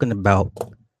talking about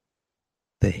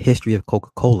the history of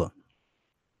Coca-Cola,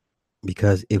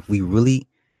 because if we really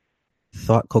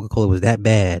thought Coca-Cola was that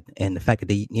bad, and the fact that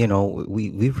they,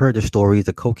 we've heard the stories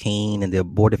of cocaine and the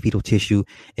aborted fetal tissue,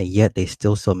 and yet they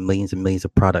still sell millions and millions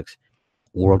of products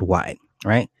worldwide,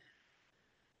 right?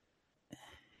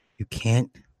 You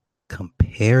can't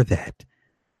compare that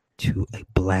to a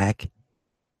black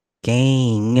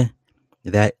gang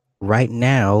that right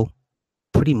now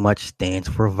pretty much stands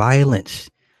for violence.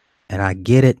 And I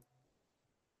get it.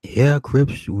 Yeah,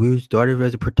 Crips, we started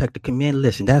as a protected community.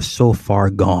 Listen, that's so far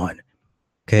gone.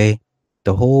 Okay?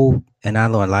 And I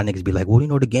know a lot of niggas be like, well,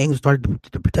 the gang started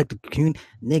to protect the community.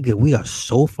 Nigga, we are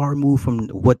so far removed from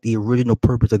what the original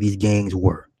purpose of these gangs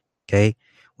were. Okay?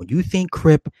 When you think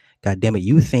Crip, goddamn it,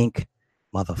 you think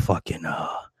motherfucking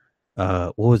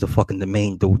what was the fucking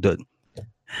the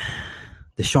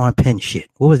Sean Penn shit.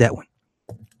 What was that one?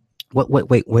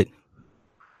 Wait.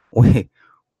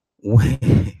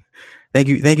 Thank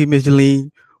you, Miss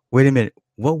Jeline. Wait a minute.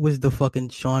 What was the fucking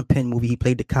Sean Penn movie? He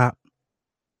played the cop.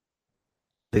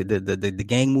 The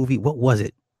gang movie. What was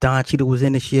it? Don Cheadle was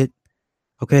in the shit.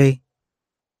 Okay.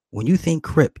 When you think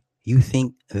Crip, you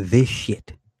think this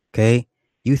shit. Okay.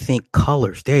 You think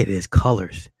colors. There it is.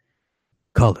 Colors.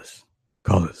 When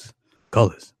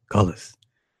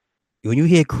you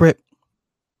hear Crip,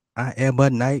 I am a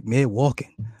nightmare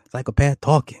walking, psychopath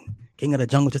talking, king of the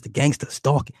jungle, just a gangster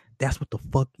stalking. That's what the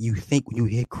fuck you think when you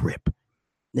hear Crip.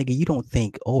 Nigga, you don't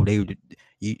think,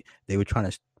 they were trying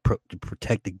to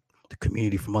protect the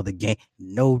community from other gang.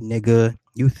 No, nigga,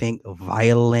 you think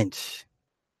violence.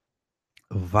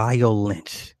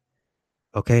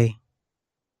 Okay?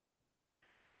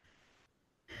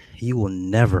 You will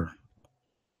never,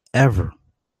 ever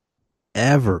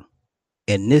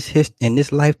in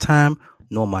this lifetime,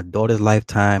 nor my daughter's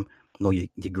lifetime, nor your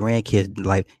grandkids'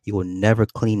 life, you will never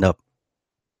clean up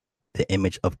the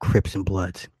image of Crips and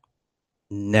Bloods.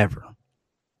 Never.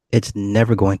 It's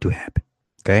never going to happen.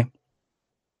 Okay?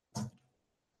 All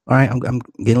right, I'm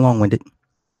getting long-winded.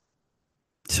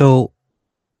 So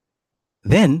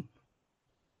they're in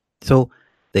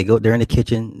the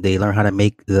kitchen, they learn how to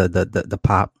make the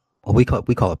pop. Or we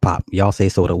call it pop. Y'all say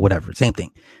soda, whatever. Same thing.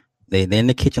 They're in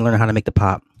the kitchen learning how to make the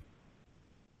pop.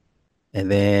 And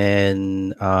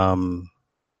then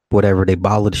whatever, they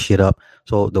bottle the shit up.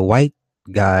 So the white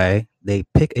guy, they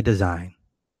pick a design,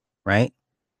 right?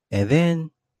 And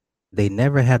then they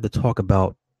never have to talk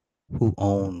about who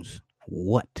owns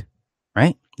what,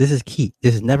 right? This is key.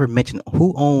 This is never mentioned.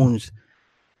 Who owns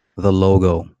the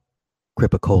logo,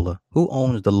 Cripicola? Who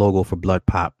owns the logo for Blood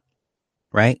Pop,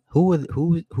 right?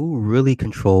 Who really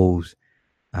controls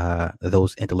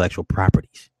those intellectual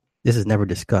properties? This is never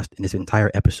discussed in this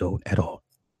entire episode at all.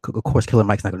 Of course, Killer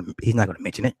Mike's not gonna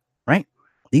mention it, right?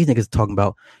 These niggas are talking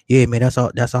about, yeah, man, that's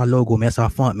our logo, man, that's our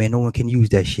font, man. No one can use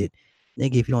that shit.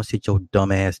 Nigga, if you don't sit your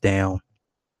dumb ass down,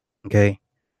 okay?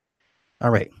 All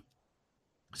right.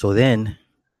 So then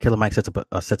Killer Mike sets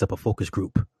up a focus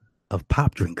group of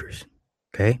pop drinkers,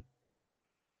 okay?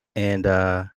 And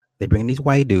they bring these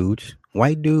white dudes,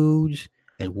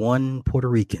 and one Puerto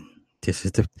Rican. This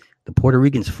is the Puerto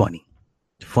Rican's funny.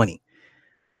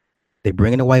 They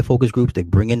bring in the white focus groups. They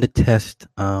bring in the test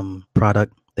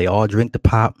product. They all drink the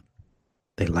pop.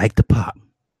 They like the pop.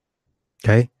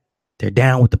 Okay? They're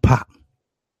down with the pop.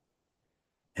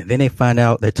 And then they find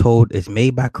out, they're told it's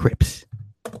made by Crips.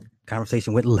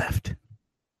 Conversation went left.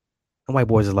 The white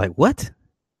boys are like, what?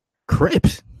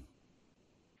 Crips?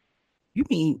 You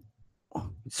mean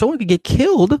someone could get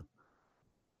killed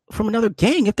from another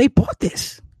gang if they bought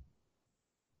this?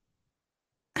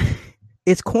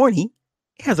 It's corny.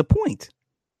 It has a point.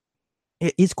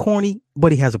 It's corny,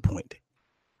 but he has a point.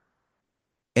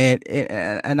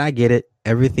 And I get it.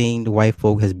 Everything the white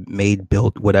folk has made,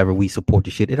 built, whatever, we support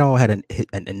the shit. It all had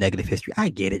a negative history. I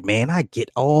get it, man. I get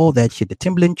all that shit. The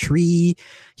Timberland tree,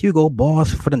 Hugo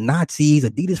Boss for the Nazis,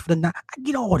 Adidas for the Nazis. I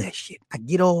get all that shit. I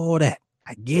get all that.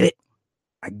 I get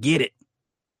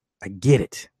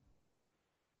it.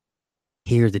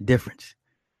 Here's the difference.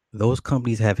 Those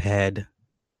companies have had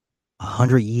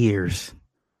 100 years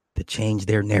to change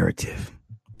their narrative.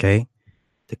 Okay?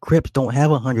 The Crips don't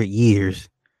have 100 years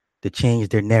to change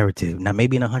their narrative. Now,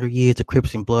 maybe in 100 years, the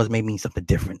Crips and Bloods may mean something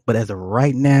different. But as of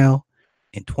right now,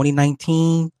 in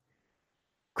 2019,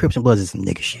 Crips and Bloods is some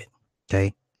nigga shit.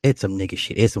 Okay, it's some nigga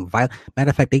shit. It's some violent. Matter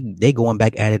of fact, they going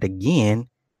back at it again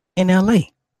in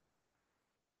L.A.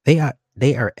 They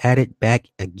are at it back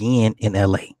again in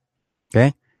L.A.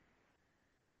 Okay,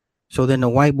 so then the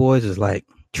white boys is like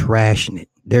trashing it.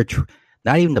 They're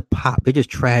not even the pop. They're just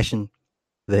trashing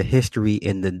the history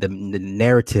and the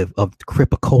narrative of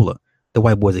Cripicola. The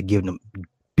white boys are giving them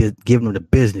the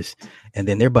business, and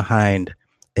then they're behind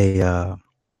a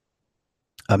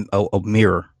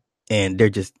mirror, and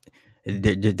them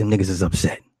niggas is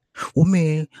upset. Well,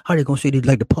 man, how they gonna say they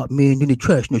like the pop, man? Then they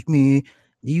trashness, man.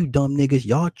 You dumb niggas,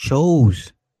 y'all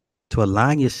chose to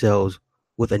align yourselves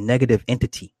with a negative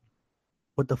entity.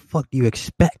 What the fuck do you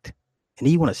expect? And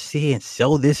then you want to sit here and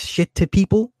sell this shit to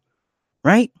people,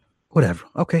 right? Whatever.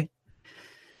 Okay.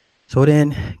 So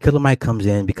then Killer Mike comes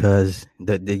in because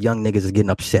the young niggas is getting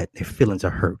upset. Their feelings are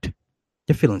hurt.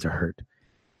 Their feelings are hurt.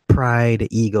 Pride,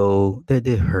 ego,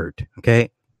 they're hurt. Okay.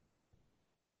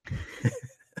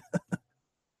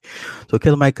 So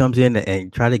Killer Mike comes in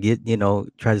and try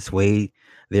to sway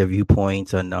their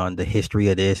viewpoints on the history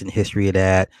of this and history of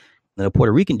that. And the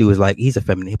Puerto Rican dude is like, he's a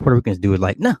feminine. Puerto Rican dude is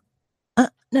like, nah,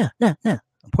 nah.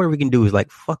 Puerto Rican dude is like,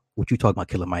 fuck what you talking about,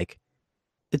 Killer Mike.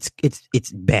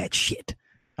 It's bad shit.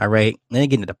 All right. And then they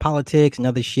get into politics and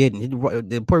other shit. And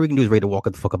the Puerto Rican dude is ready to walk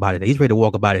the fuck about it. He's ready to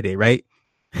walk about it, right?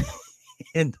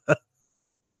 And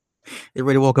they're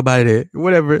ready to walk about it.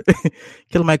 Whatever.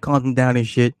 Killer Mike calms him down and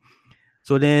shit.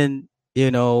 So then,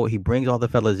 he brings all the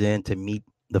fellas in to meet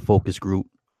the focus group.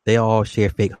 They all share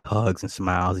fake hugs and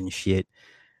smiles and shit.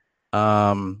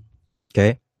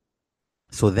 Okay.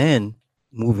 So then,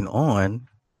 moving on,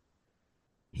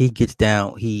 he gets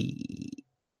down. He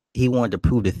wanted to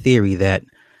prove the theory that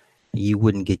you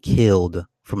wouldn't get killed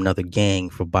from another gang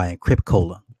for buying Crip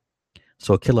Cola.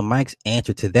 So Killer Mike's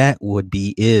answer to that would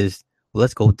be well,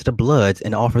 let's go to the Bloods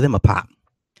and offer them a pop.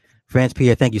 France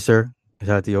Pierre, thank you, sir. Shout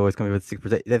out to you, always coming with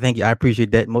 6%. Thank you. I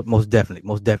appreciate that. Most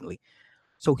definitely.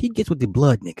 So he gets with the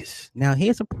blood niggas. Now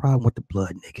here's a problem with the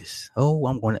blood niggas. Oh,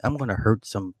 I'm gonna hurt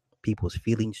some people's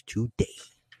feelings today.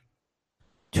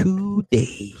 Them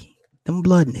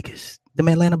blood niggas. Them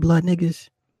Atlanta blood niggas.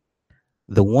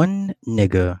 The one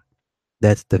nigga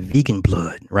that's the vegan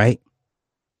blood, right?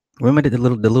 Remember the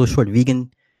little short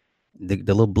vegan, the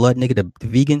little blood nigga, the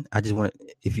vegan? I just want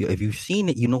to, if you've seen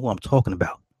it, you know who I'm talking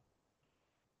about.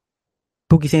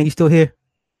 Pookie saying you still here?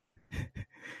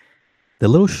 The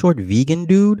little short vegan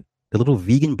dude, the little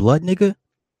vegan blood nigga,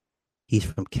 he's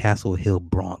from Castle Hill,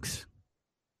 Bronx.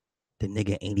 The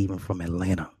nigga ain't even from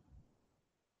Atlanta.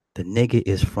 The nigga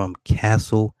is from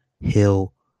Castle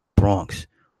Hill, Bronx.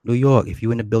 New York, if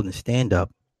you in the building, stand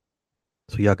up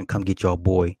so y'all can come get your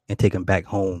boy and take him back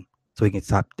home so he can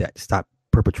stop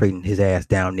perpetrating his ass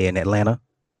down there in Atlanta.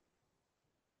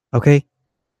 Okay?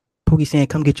 Pookie saying,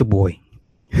 come get your boy.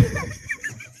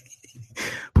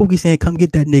 Pookie saying, come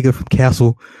get that nigga from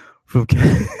Castle.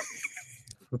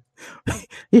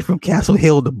 He's from Castle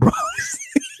Hill, the Bronx.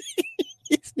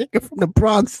 This nigga from the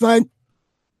Bronx, son.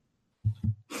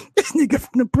 This nigga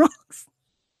from the Bronx.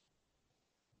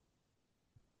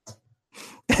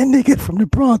 That nigga from the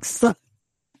Bronx, son.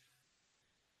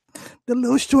 The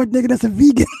little short nigga that's a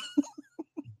vegan.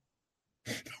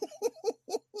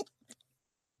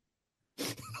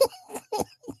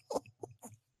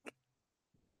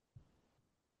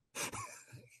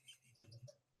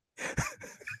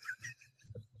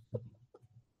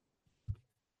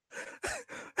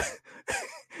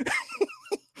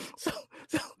 so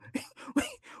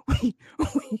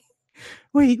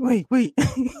wait.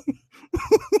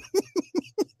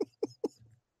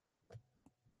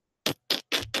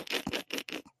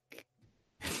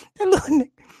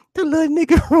 The little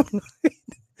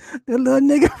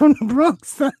nigga from the Bronx,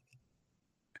 son.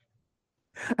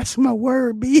 That's my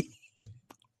word, B.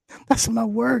 That's my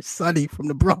word, Sonny from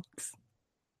the Bronx.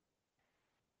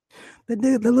 The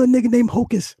little nigga named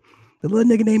Hocus. The little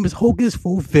nigga name is Hocus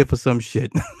 4/5 or some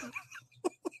shit.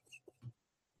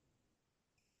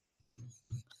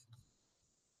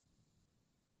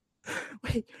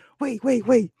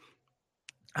 Wait.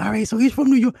 All right, so he's from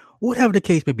New York. Whatever the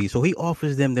case may be. So he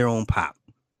offers them their own pop,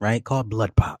 right? Called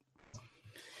Blood Pop.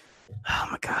 Oh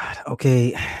my God.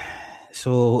 Okay.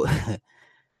 So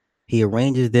he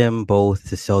arranges them both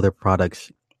to sell their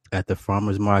products at the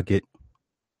farmer's market,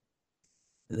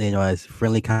 as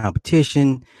friendly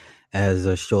competition, as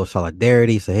a show of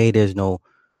solidarity. So hey, there's no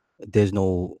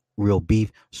real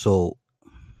beef. So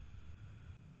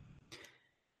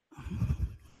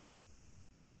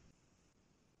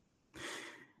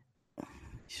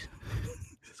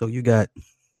you got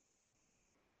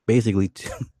basically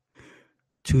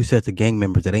two sets of gang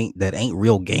members that ain't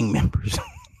real gang members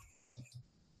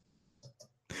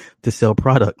to sell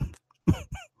product.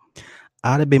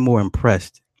 I'd have been more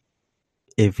impressed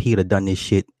if he'd have done this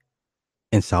shit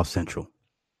in South Central,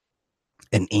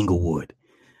 in Inglewood.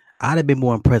 I'd have been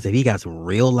more impressed if he got some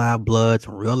real live blood,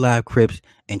 some real live Crips,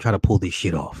 and try to pull this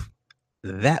shit off.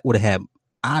 That would have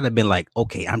I'd have been like,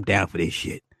 okay, I'm down for this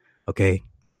shit. Okay.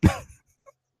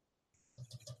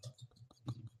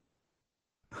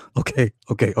 Okay.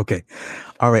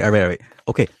 All right.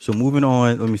 Okay, so moving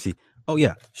on. Let me see. Oh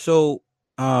yeah. So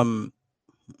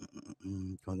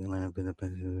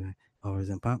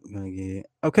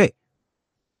okay.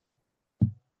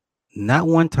 Not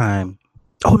one time.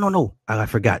 Oh no. I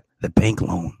forgot. The bank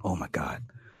loan. Oh my God.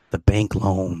 The bank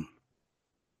loan.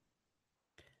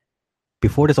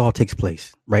 Before this all takes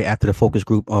place, right after the focus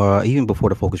group, or even before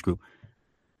the focus group,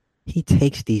 he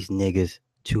takes these niggas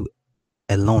to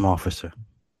a loan officer.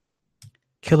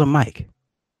 Killer Mike,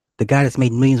 the guy that's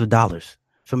made millions of dollars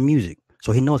from music.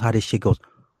 So he knows how this shit goes.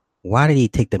 Why did he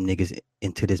take them niggas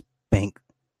into this bank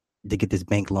to get this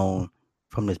bank loan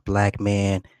from this black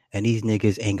man? And these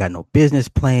niggas ain't got no business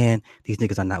plan. These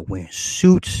niggas are not wearing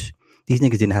suits. These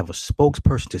niggas didn't have a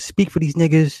spokesperson to speak for these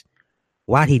niggas.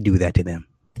 Why'd he do that to them?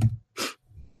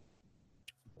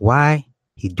 Why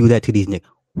he do that to these niggas?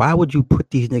 Why would you put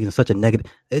these niggas in such a negative?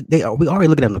 We already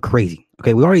looking at them crazy.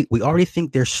 Okay, we already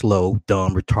think they're slow,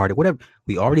 dumb, retarded, whatever.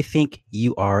 We already think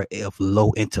you are of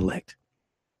low intellect.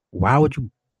 Why would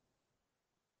you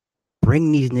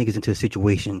bring these niggas into a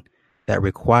situation that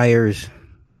requires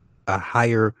a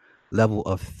higher level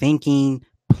of thinking,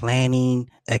 planning,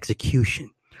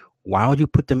 execution? Why would you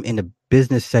put them in a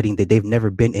business setting that they've never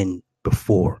been in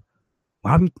before?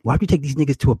 Why would you take these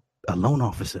niggas to a loan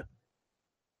officer?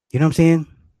 You know what I'm saying?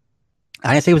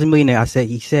 I didn't say he was a millionaire. I said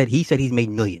he said he's made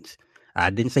millions.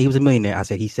 I didn't say he was a millionaire. I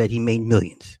said he said he made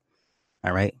millions.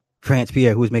 All right. France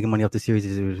Pierre, who's making money off the series,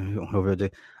 is over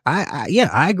there. I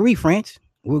agree, France.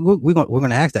 We're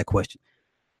gonna ask that question.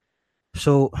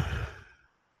 So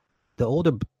the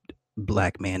older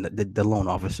black man, the loan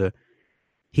officer,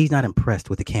 he's not impressed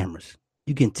with the cameras.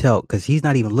 You can tell because he's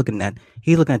not even looking at.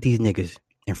 He's looking at these niggas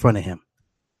in front of him.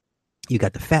 You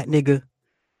got the fat nigga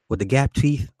with the gap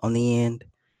teeth on the end,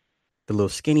 the little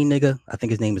skinny nigga. I think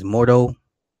his name is Mordo,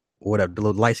 or whatever. The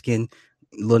little light skinned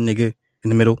little nigga in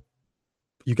the middle.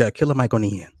 You got Killer Mike on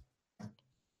the end.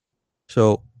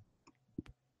 So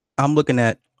I'm looking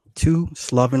at two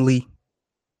slovenly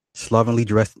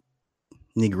dressed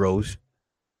Negroes,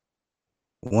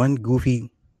 one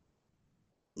goofy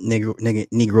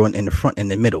Negro in the front, in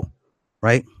the middle,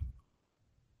 right?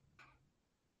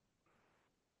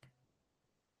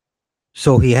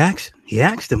 So he asked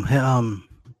him,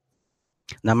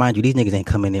 now mind you, these niggas ain't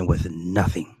coming in with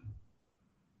nothing.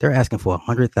 They're asking for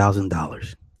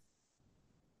 $100,000.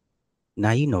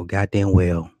 Now you know goddamn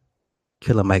well,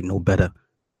 Killer Mike know better.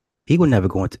 He would never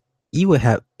go into. You would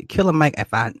have Killer Mike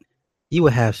you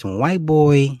would have some white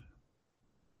boy,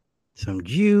 some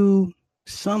Jew,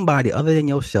 somebody other than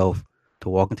yourself to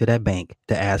walk into that bank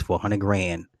to ask for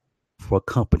 $100,000 for a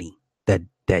company that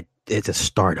it's a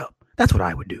startup. That's what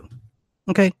I would do.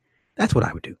 Okay, that's what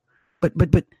I would do. But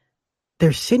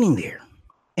they're sitting there,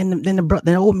 and then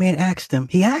the old man asked them.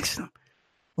 He asked them,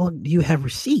 "Well, do you have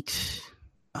receipts?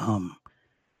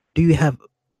 Do you have?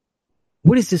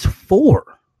 What is this for?"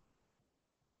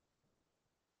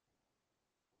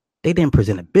 They didn't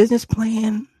present a business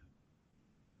plan.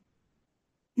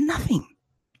 Nothing.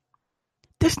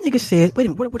 This nigga said, "Wait a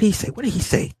minute, what did he say? What did he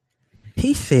say?"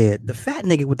 He said, the fat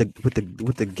nigga with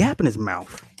the gap in his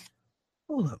mouth.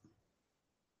 Hold up.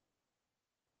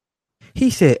 He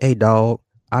said, "Hey dog,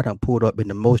 I done pulled up in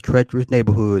the most treacherous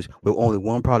neighborhoods with only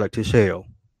one product to sell."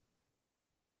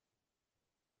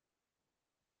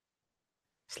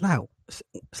 Slow,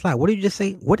 what did you just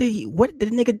say? What did the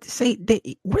nigga say?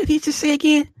 What did he just say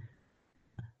again?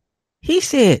 He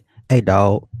said, "Hey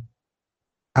dog,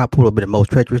 I pulled up in the most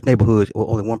treacherous neighborhoods with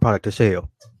only one product to sell."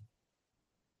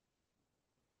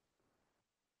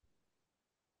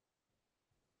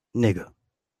 Nigga,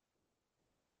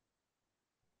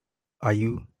 are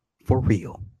you for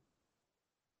real?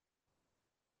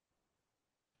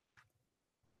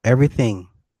 Everything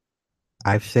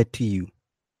I've said to you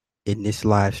in this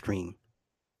live stream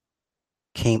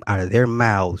came out of their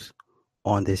mouths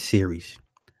on this series.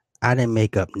 I didn't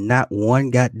make up not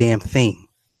one goddamn thing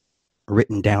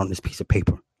written down on this piece of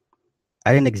paper.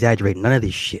 I didn't exaggerate none of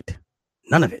this shit.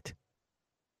 None of it.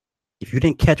 If you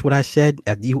didn't catch what I said,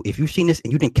 if you've seen this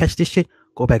and you didn't catch this shit,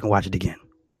 go back and watch it again.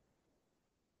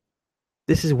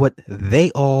 This is what they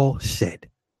all said.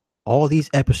 All these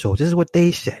episodes, this is what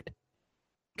they said.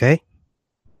 Okay?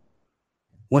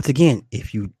 Once again,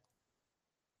 if you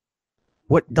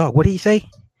what did he say?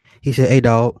 He said, "Hey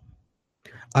dog,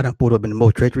 I done pulled up in the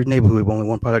most treacherous neighborhood with only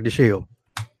one product to shell."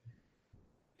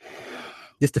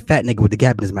 This the fat nigga with the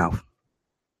gap in his mouth.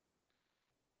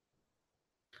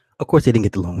 Of course, they didn't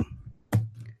get the loan,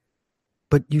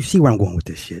 but you see where I'm going with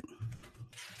this shit.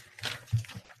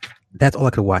 That's all I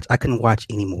could watch. I couldn't watch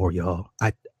anymore, y'all.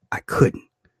 I couldn't.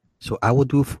 So I will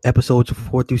do episodes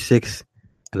 4 through 6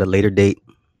 at a later date.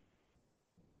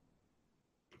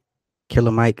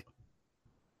 Killer Mike,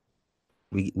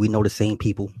 we know the same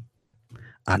people.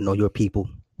 I know your people.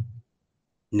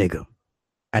 Nigga,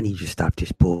 I need you to stop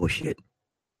this bullshit.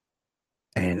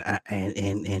 And I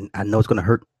know it's gonna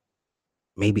hurt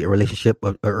maybe a relationship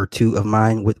or two of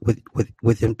mine with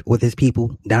his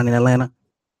people down in Atlanta.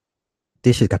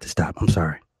 This shit got to stop. I'm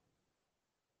sorry.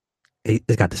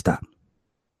 It's got to stop.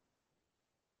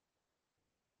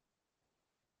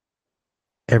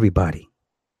 Everybody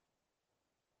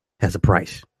has a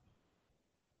price.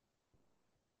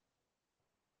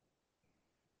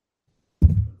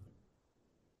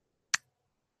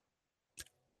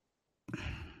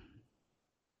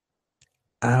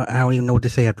 I don't even know what to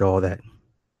say after all that.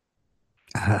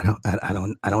 I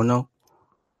don't know.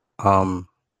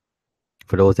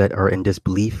 For those that are in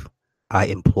disbelief, I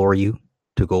implore you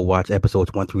to go watch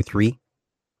episodes 1 through 3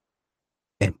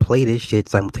 and play this shit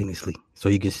simultaneously so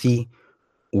you can see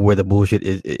where the bullshit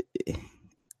is.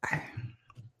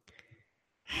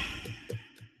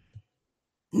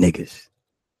 Niggas.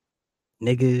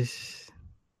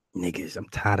 I'm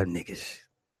tired of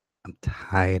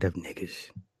niggas.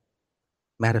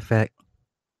 Matter of fact,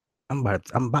 I'm about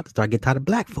to start getting tired of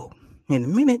black folk in a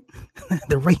minute.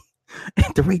 the rate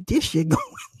this shit going.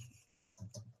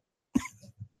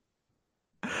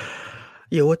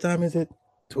 Yo, what time is it?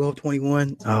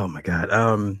 12:21. Oh my god.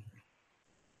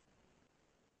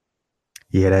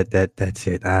 Yeah, that's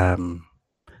it. I'm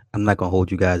not gonna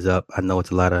hold you guys up. I know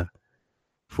it's a lot of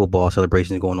football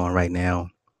celebrations going on right now.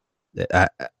 The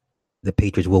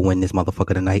Patriots will win this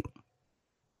motherfucker tonight.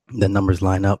 The numbers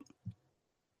line up.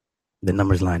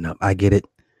 I get it.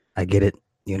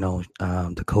 You know,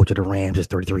 the coach of the Rams is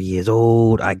 33 years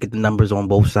old. I get the numbers on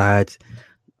both sides.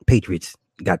 Patriots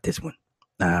got this one.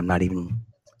 I'm not even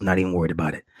worried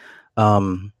about it.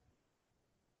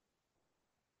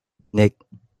 Nick,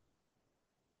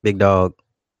 big dog,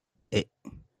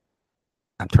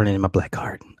 I'm turning in my black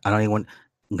card. I don't even want.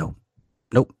 Nope.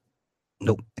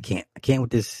 I can't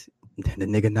with this. The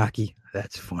nigga Naki.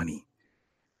 That's funny.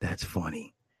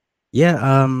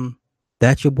 Yeah.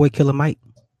 That's your boy Killer Mike.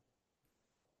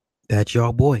 That's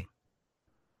your boy.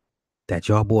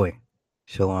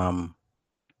 So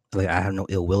like I have no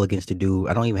ill will against the dude.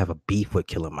 I don't even have a beef with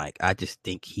Killer Mike. I just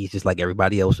think he's just like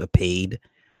everybody else, a paid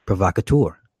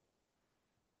provocateur.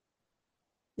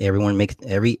 Everyone makes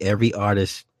every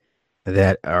artist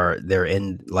that they're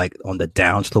in like on the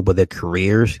downslope of their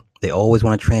careers, they always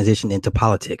want to transition into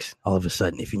politics all of a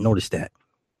sudden. If you notice that,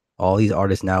 all these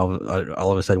artists now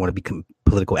all of a sudden want to become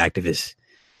political activists.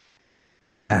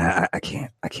 I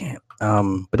can't.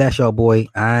 But that's y'all boy.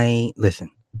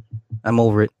 Listen. I'm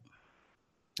over it.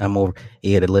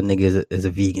 Yeah, the little nigga is a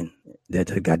vegan.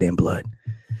 That's a goddamn blood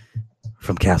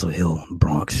from Castle Hill,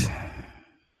 Bronx.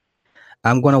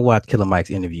 I'm gonna watch Killer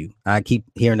Mike's interview. I keep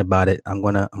hearing about it. I'm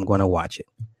gonna watch it.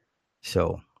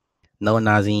 So, no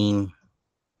Nazim.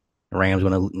 Rams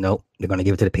they're gonna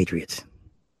give it to the Patriots.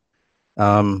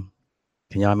 Can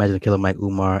y'all imagine Killer Mike,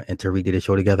 Umar, and Tariq did a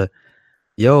show together?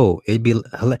 Yo, it'd be,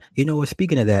 you know what?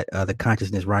 Speaking of that, the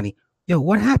consciousness, Ronnie. Yo,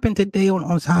 what happened today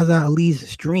on Zaza Ali's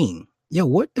stream? Yo,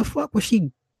 what the fuck was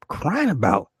she crying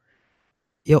about?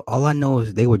 Yo, all I know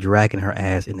is they were dragging her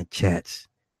ass in the chats.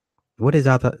 What did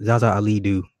Zaza Ali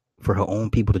do for her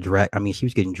own people to drag? I mean, she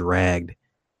was getting dragged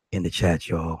in the chats,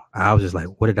 y'all. I was just like,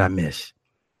 what did I miss?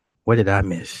 But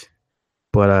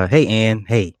hey, Ann,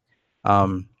 hey,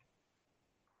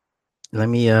 let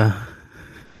me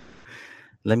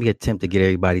attempt to get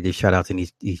everybody to shout outs in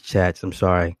these chats. I'm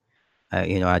sorry.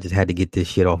 I just had to get this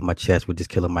shit off my chest with this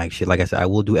Killer Mike shit. Like I said, I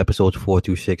will do episodes 4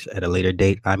 through 6 at a later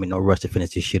date. I'm in no rush to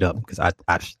finish this shit up because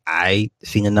I've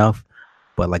seen enough.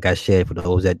 But like I said, for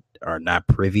those that are not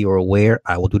privy or aware,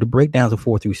 I will do the breakdowns of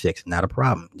 4 through 6. Not a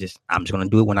problem. I'm just gonna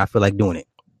do it when I feel like doing it.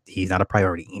 He's not a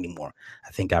priority anymore.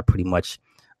 I think I pretty much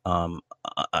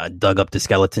dug up the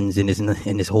skeletons in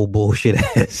this whole bullshit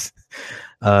ass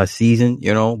season,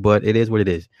 but it is what it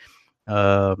is.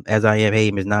 As I am,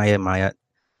 hey, Ms. Naya, my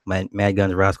Mad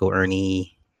Guns, Roscoe,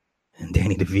 Ernie, and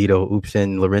Danny DeVito,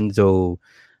 Oopsin, Lorenzo,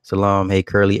 Salam, hey,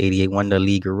 Curly, 88 Wonder,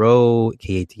 Lee Garreau,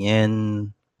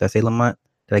 KATN. Did I say Lamont?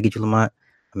 Did I get you Lamont?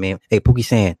 I mean, hey, Pookie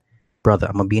Sand, brother,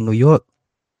 I'm going to be in New York.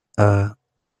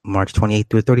 March 28th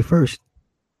through the 31st.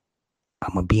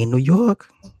 I'm gonna be in New York.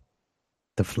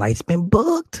 The flight's been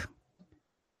booked.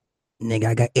 Nigga,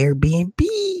 I got Airbnb.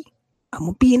 I'm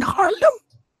gonna be in Harlem.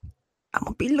 I'm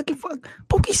gonna be looking for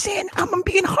Pookie saying I'm gonna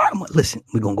be in Harlem. Listen,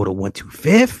 we're gonna go to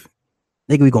 125th.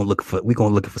 Nigga, we gonna look for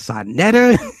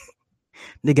Sonetta.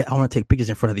 Nigga, I wanna take pictures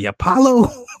in front of the Apollo.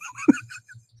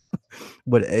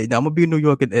 But I'm gonna be in New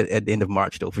York at the end of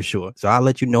March though, for sure. So I'll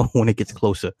let you know when it gets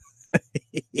closer.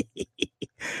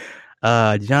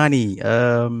 Johnny,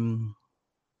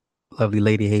 lovely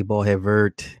lady, hey ball head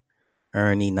vert,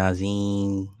 Ernie,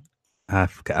 Nazim. I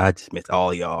just missed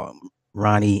all y'all.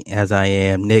 Ronnie, as I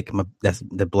am, Nick, that's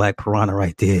the black piranha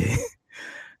right there.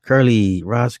 Curly,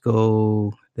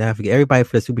 Roscoe, I forget everybody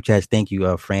for the super chats. Thank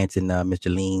you, France and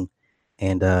Mr. Lean,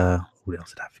 and who else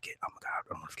did I forget? Oh my god, I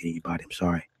don't want to forget anybody. I'm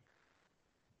sorry.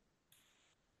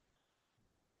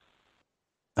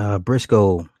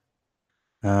 Briscoe,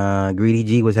 Greedy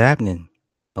G, what's happening?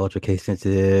 Ultra Case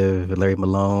Sensitive, Larry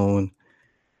Malone,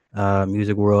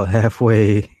 Music World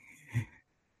halfway.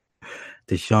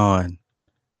 Deshaun.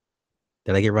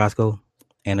 Did I get Roscoe?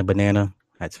 And a banana?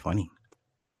 That's funny.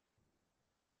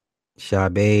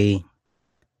 Shabe,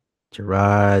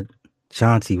 Gerard,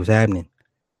 Chauncey, what's happening?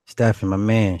 Stephen, my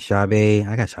man, Shabe.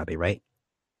 I got Shabe, right?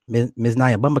 Ms.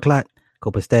 Naya, Bumberclot,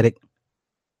 Copaesthetic.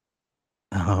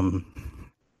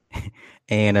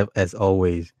 And as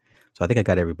always, so I think I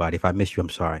got everybody. If I missed you, I'm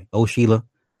sorry. Oh, Sheila.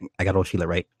 I got old Sheila,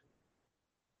 right?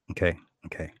 Okay.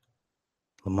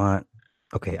 Lamont.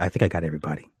 Okay, I think I got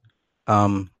everybody.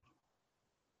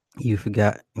 You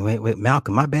forgot. Wait,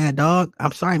 Malcolm. My bad, dog.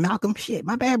 I'm sorry, Malcolm. Shit,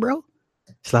 my bad, bro.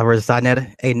 Slav versus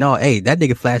Sinetta. Hey, no, that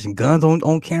nigga flashing guns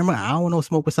on camera. I don't want no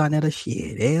smoke with Sinetta.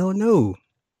 Shit, hell no.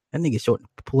 That nigga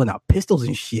pulling out pistols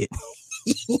and shit.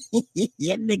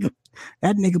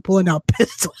 that nigga pulling out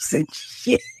pistols and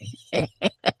shit.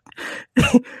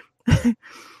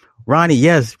 Ronnie,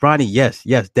 yes,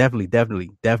 definitely.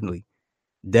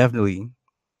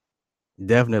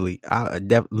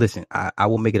 Listen, I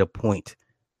will make it a point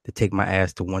to take my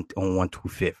ass to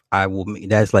 125th. I will.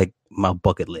 That's like my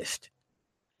bucket list.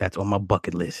 That's on my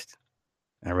bucket list.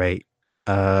 All right.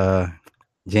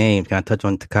 James, can I touch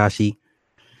on Tekashi?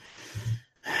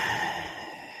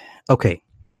 Okay.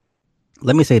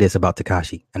 Let me say this about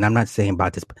Tekashi, and I'm not saying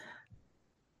about this.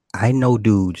 I know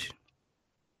dudes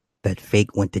that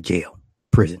fake went to jail,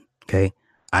 prison. Okay.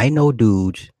 I know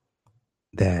dudes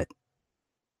that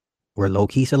were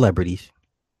low-key celebrities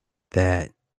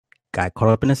that got caught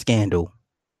up in a scandal,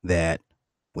 that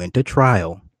went to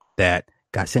trial, that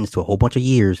got sentenced to a whole bunch of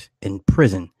years in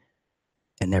prison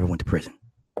and never went to prison.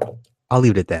 I'll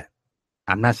leave it at that.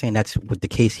 I'm not saying that's what the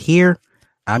case here.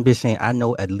 I'm just saying I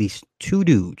know at least two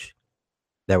dudes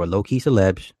that were low-key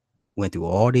celebs, went through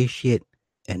all this shit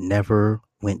and never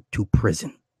went to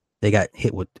prison. They got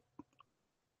hit with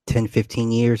 10,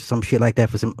 15 years, some shit like that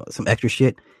for some extra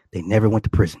shit. They never went to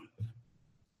prison.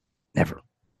 Never.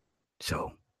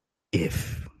 So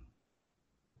if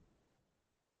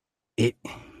is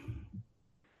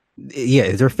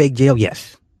there fake jail?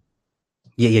 Yes.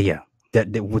 Yeah. That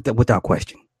without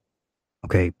question.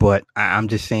 Okay, but I'm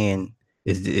just saying,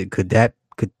 could this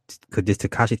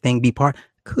Tekashi thing be part?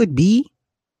 Could be,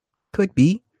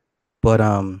 but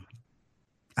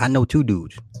I know two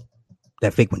dudes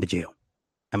that fake went to jail.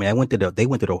 I mean, they went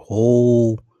to the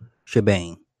whole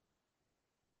shebang,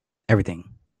 everything.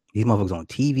 These motherfuckers on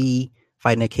TV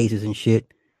fighting their cases and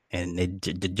shit, and the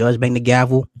judge banged the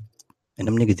gavel, and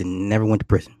them niggas never went to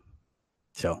prison.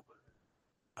 So,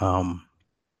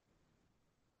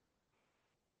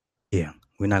 yeah,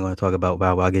 we're not going to talk about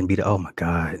Bow Wow getting beat up. Oh my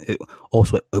god! It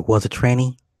was a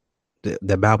tranny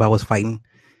that Bow Wow was fighting.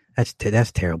 That's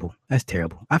terrible. That's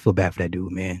terrible. I feel bad for that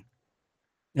dude, man.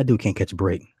 That dude can't catch a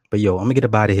break. But yo, I'm gonna get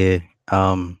up out of here.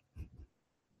 The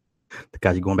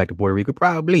guys are going back to Puerto Rico,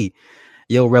 probably.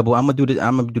 Yo, Rebel, I'm gonna do the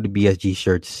BSG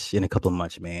shirts in a couple of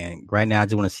months, man. Right now, I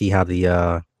just want to see how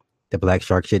the Black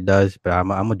Shark shit does, but I'm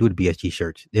gonna do the BSG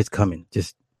shirts. It's coming,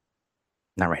 just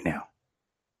not right now.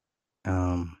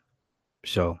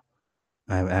 So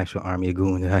I have an actual army of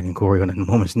goons that I can choreo on a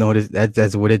moment's notice.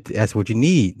 That's what you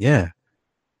need. Yeah.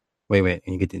 Wait,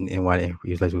 and you get the NY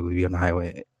like we'll be on the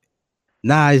highway.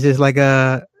 Nah, it's just like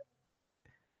yeah,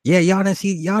 y'all didn't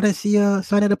see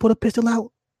Sonny to put a pistol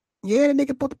out. Yeah, the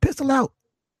nigga put the pistol out.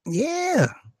 Yeah,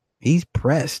 he's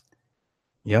pressed.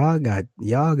 Y'all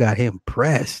got him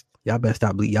pressed. Y'all better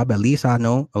stop bleeding. Y'all better leave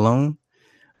Sano alone.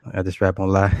 I got this strap on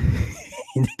lie.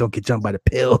 Don't get jumped by the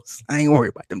pills. I ain't worried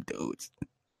about them dudes.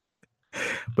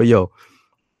 But yo,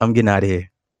 I'm getting out of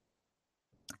here.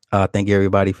 Thank you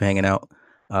everybody for hanging out.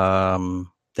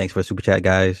 Thanks for the super chat,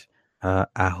 guys.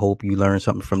 I hope you learned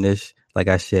something from this. Like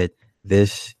I said,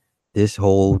 this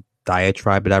whole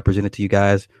diatribe that I presented to you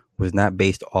guys was not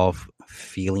based off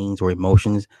feelings or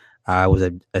emotions. I was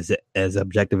as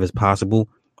objective as possible.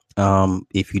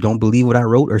 If you don't believe what I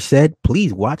wrote or said,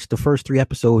 please watch the first 3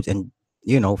 episodes and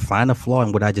find a flaw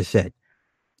in what I just said.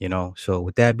 So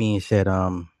with that being said,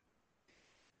 y'all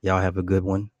have a good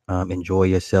one. Enjoy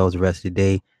yourselves the rest of the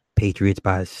day. Patriots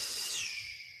by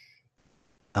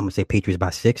I'm gonna say Patriots by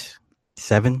 6,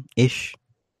 7 ish,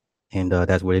 and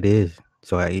that's what it is.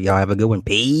 So y'all have a good one.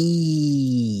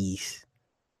 Peace.